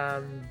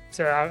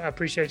 So I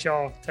appreciate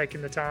y'all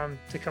taking the time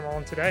to come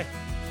on today.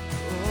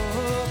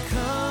 Oh,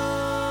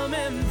 come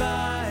and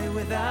buy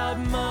without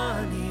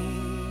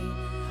money.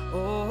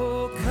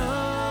 Oh,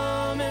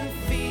 come and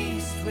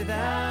feast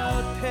without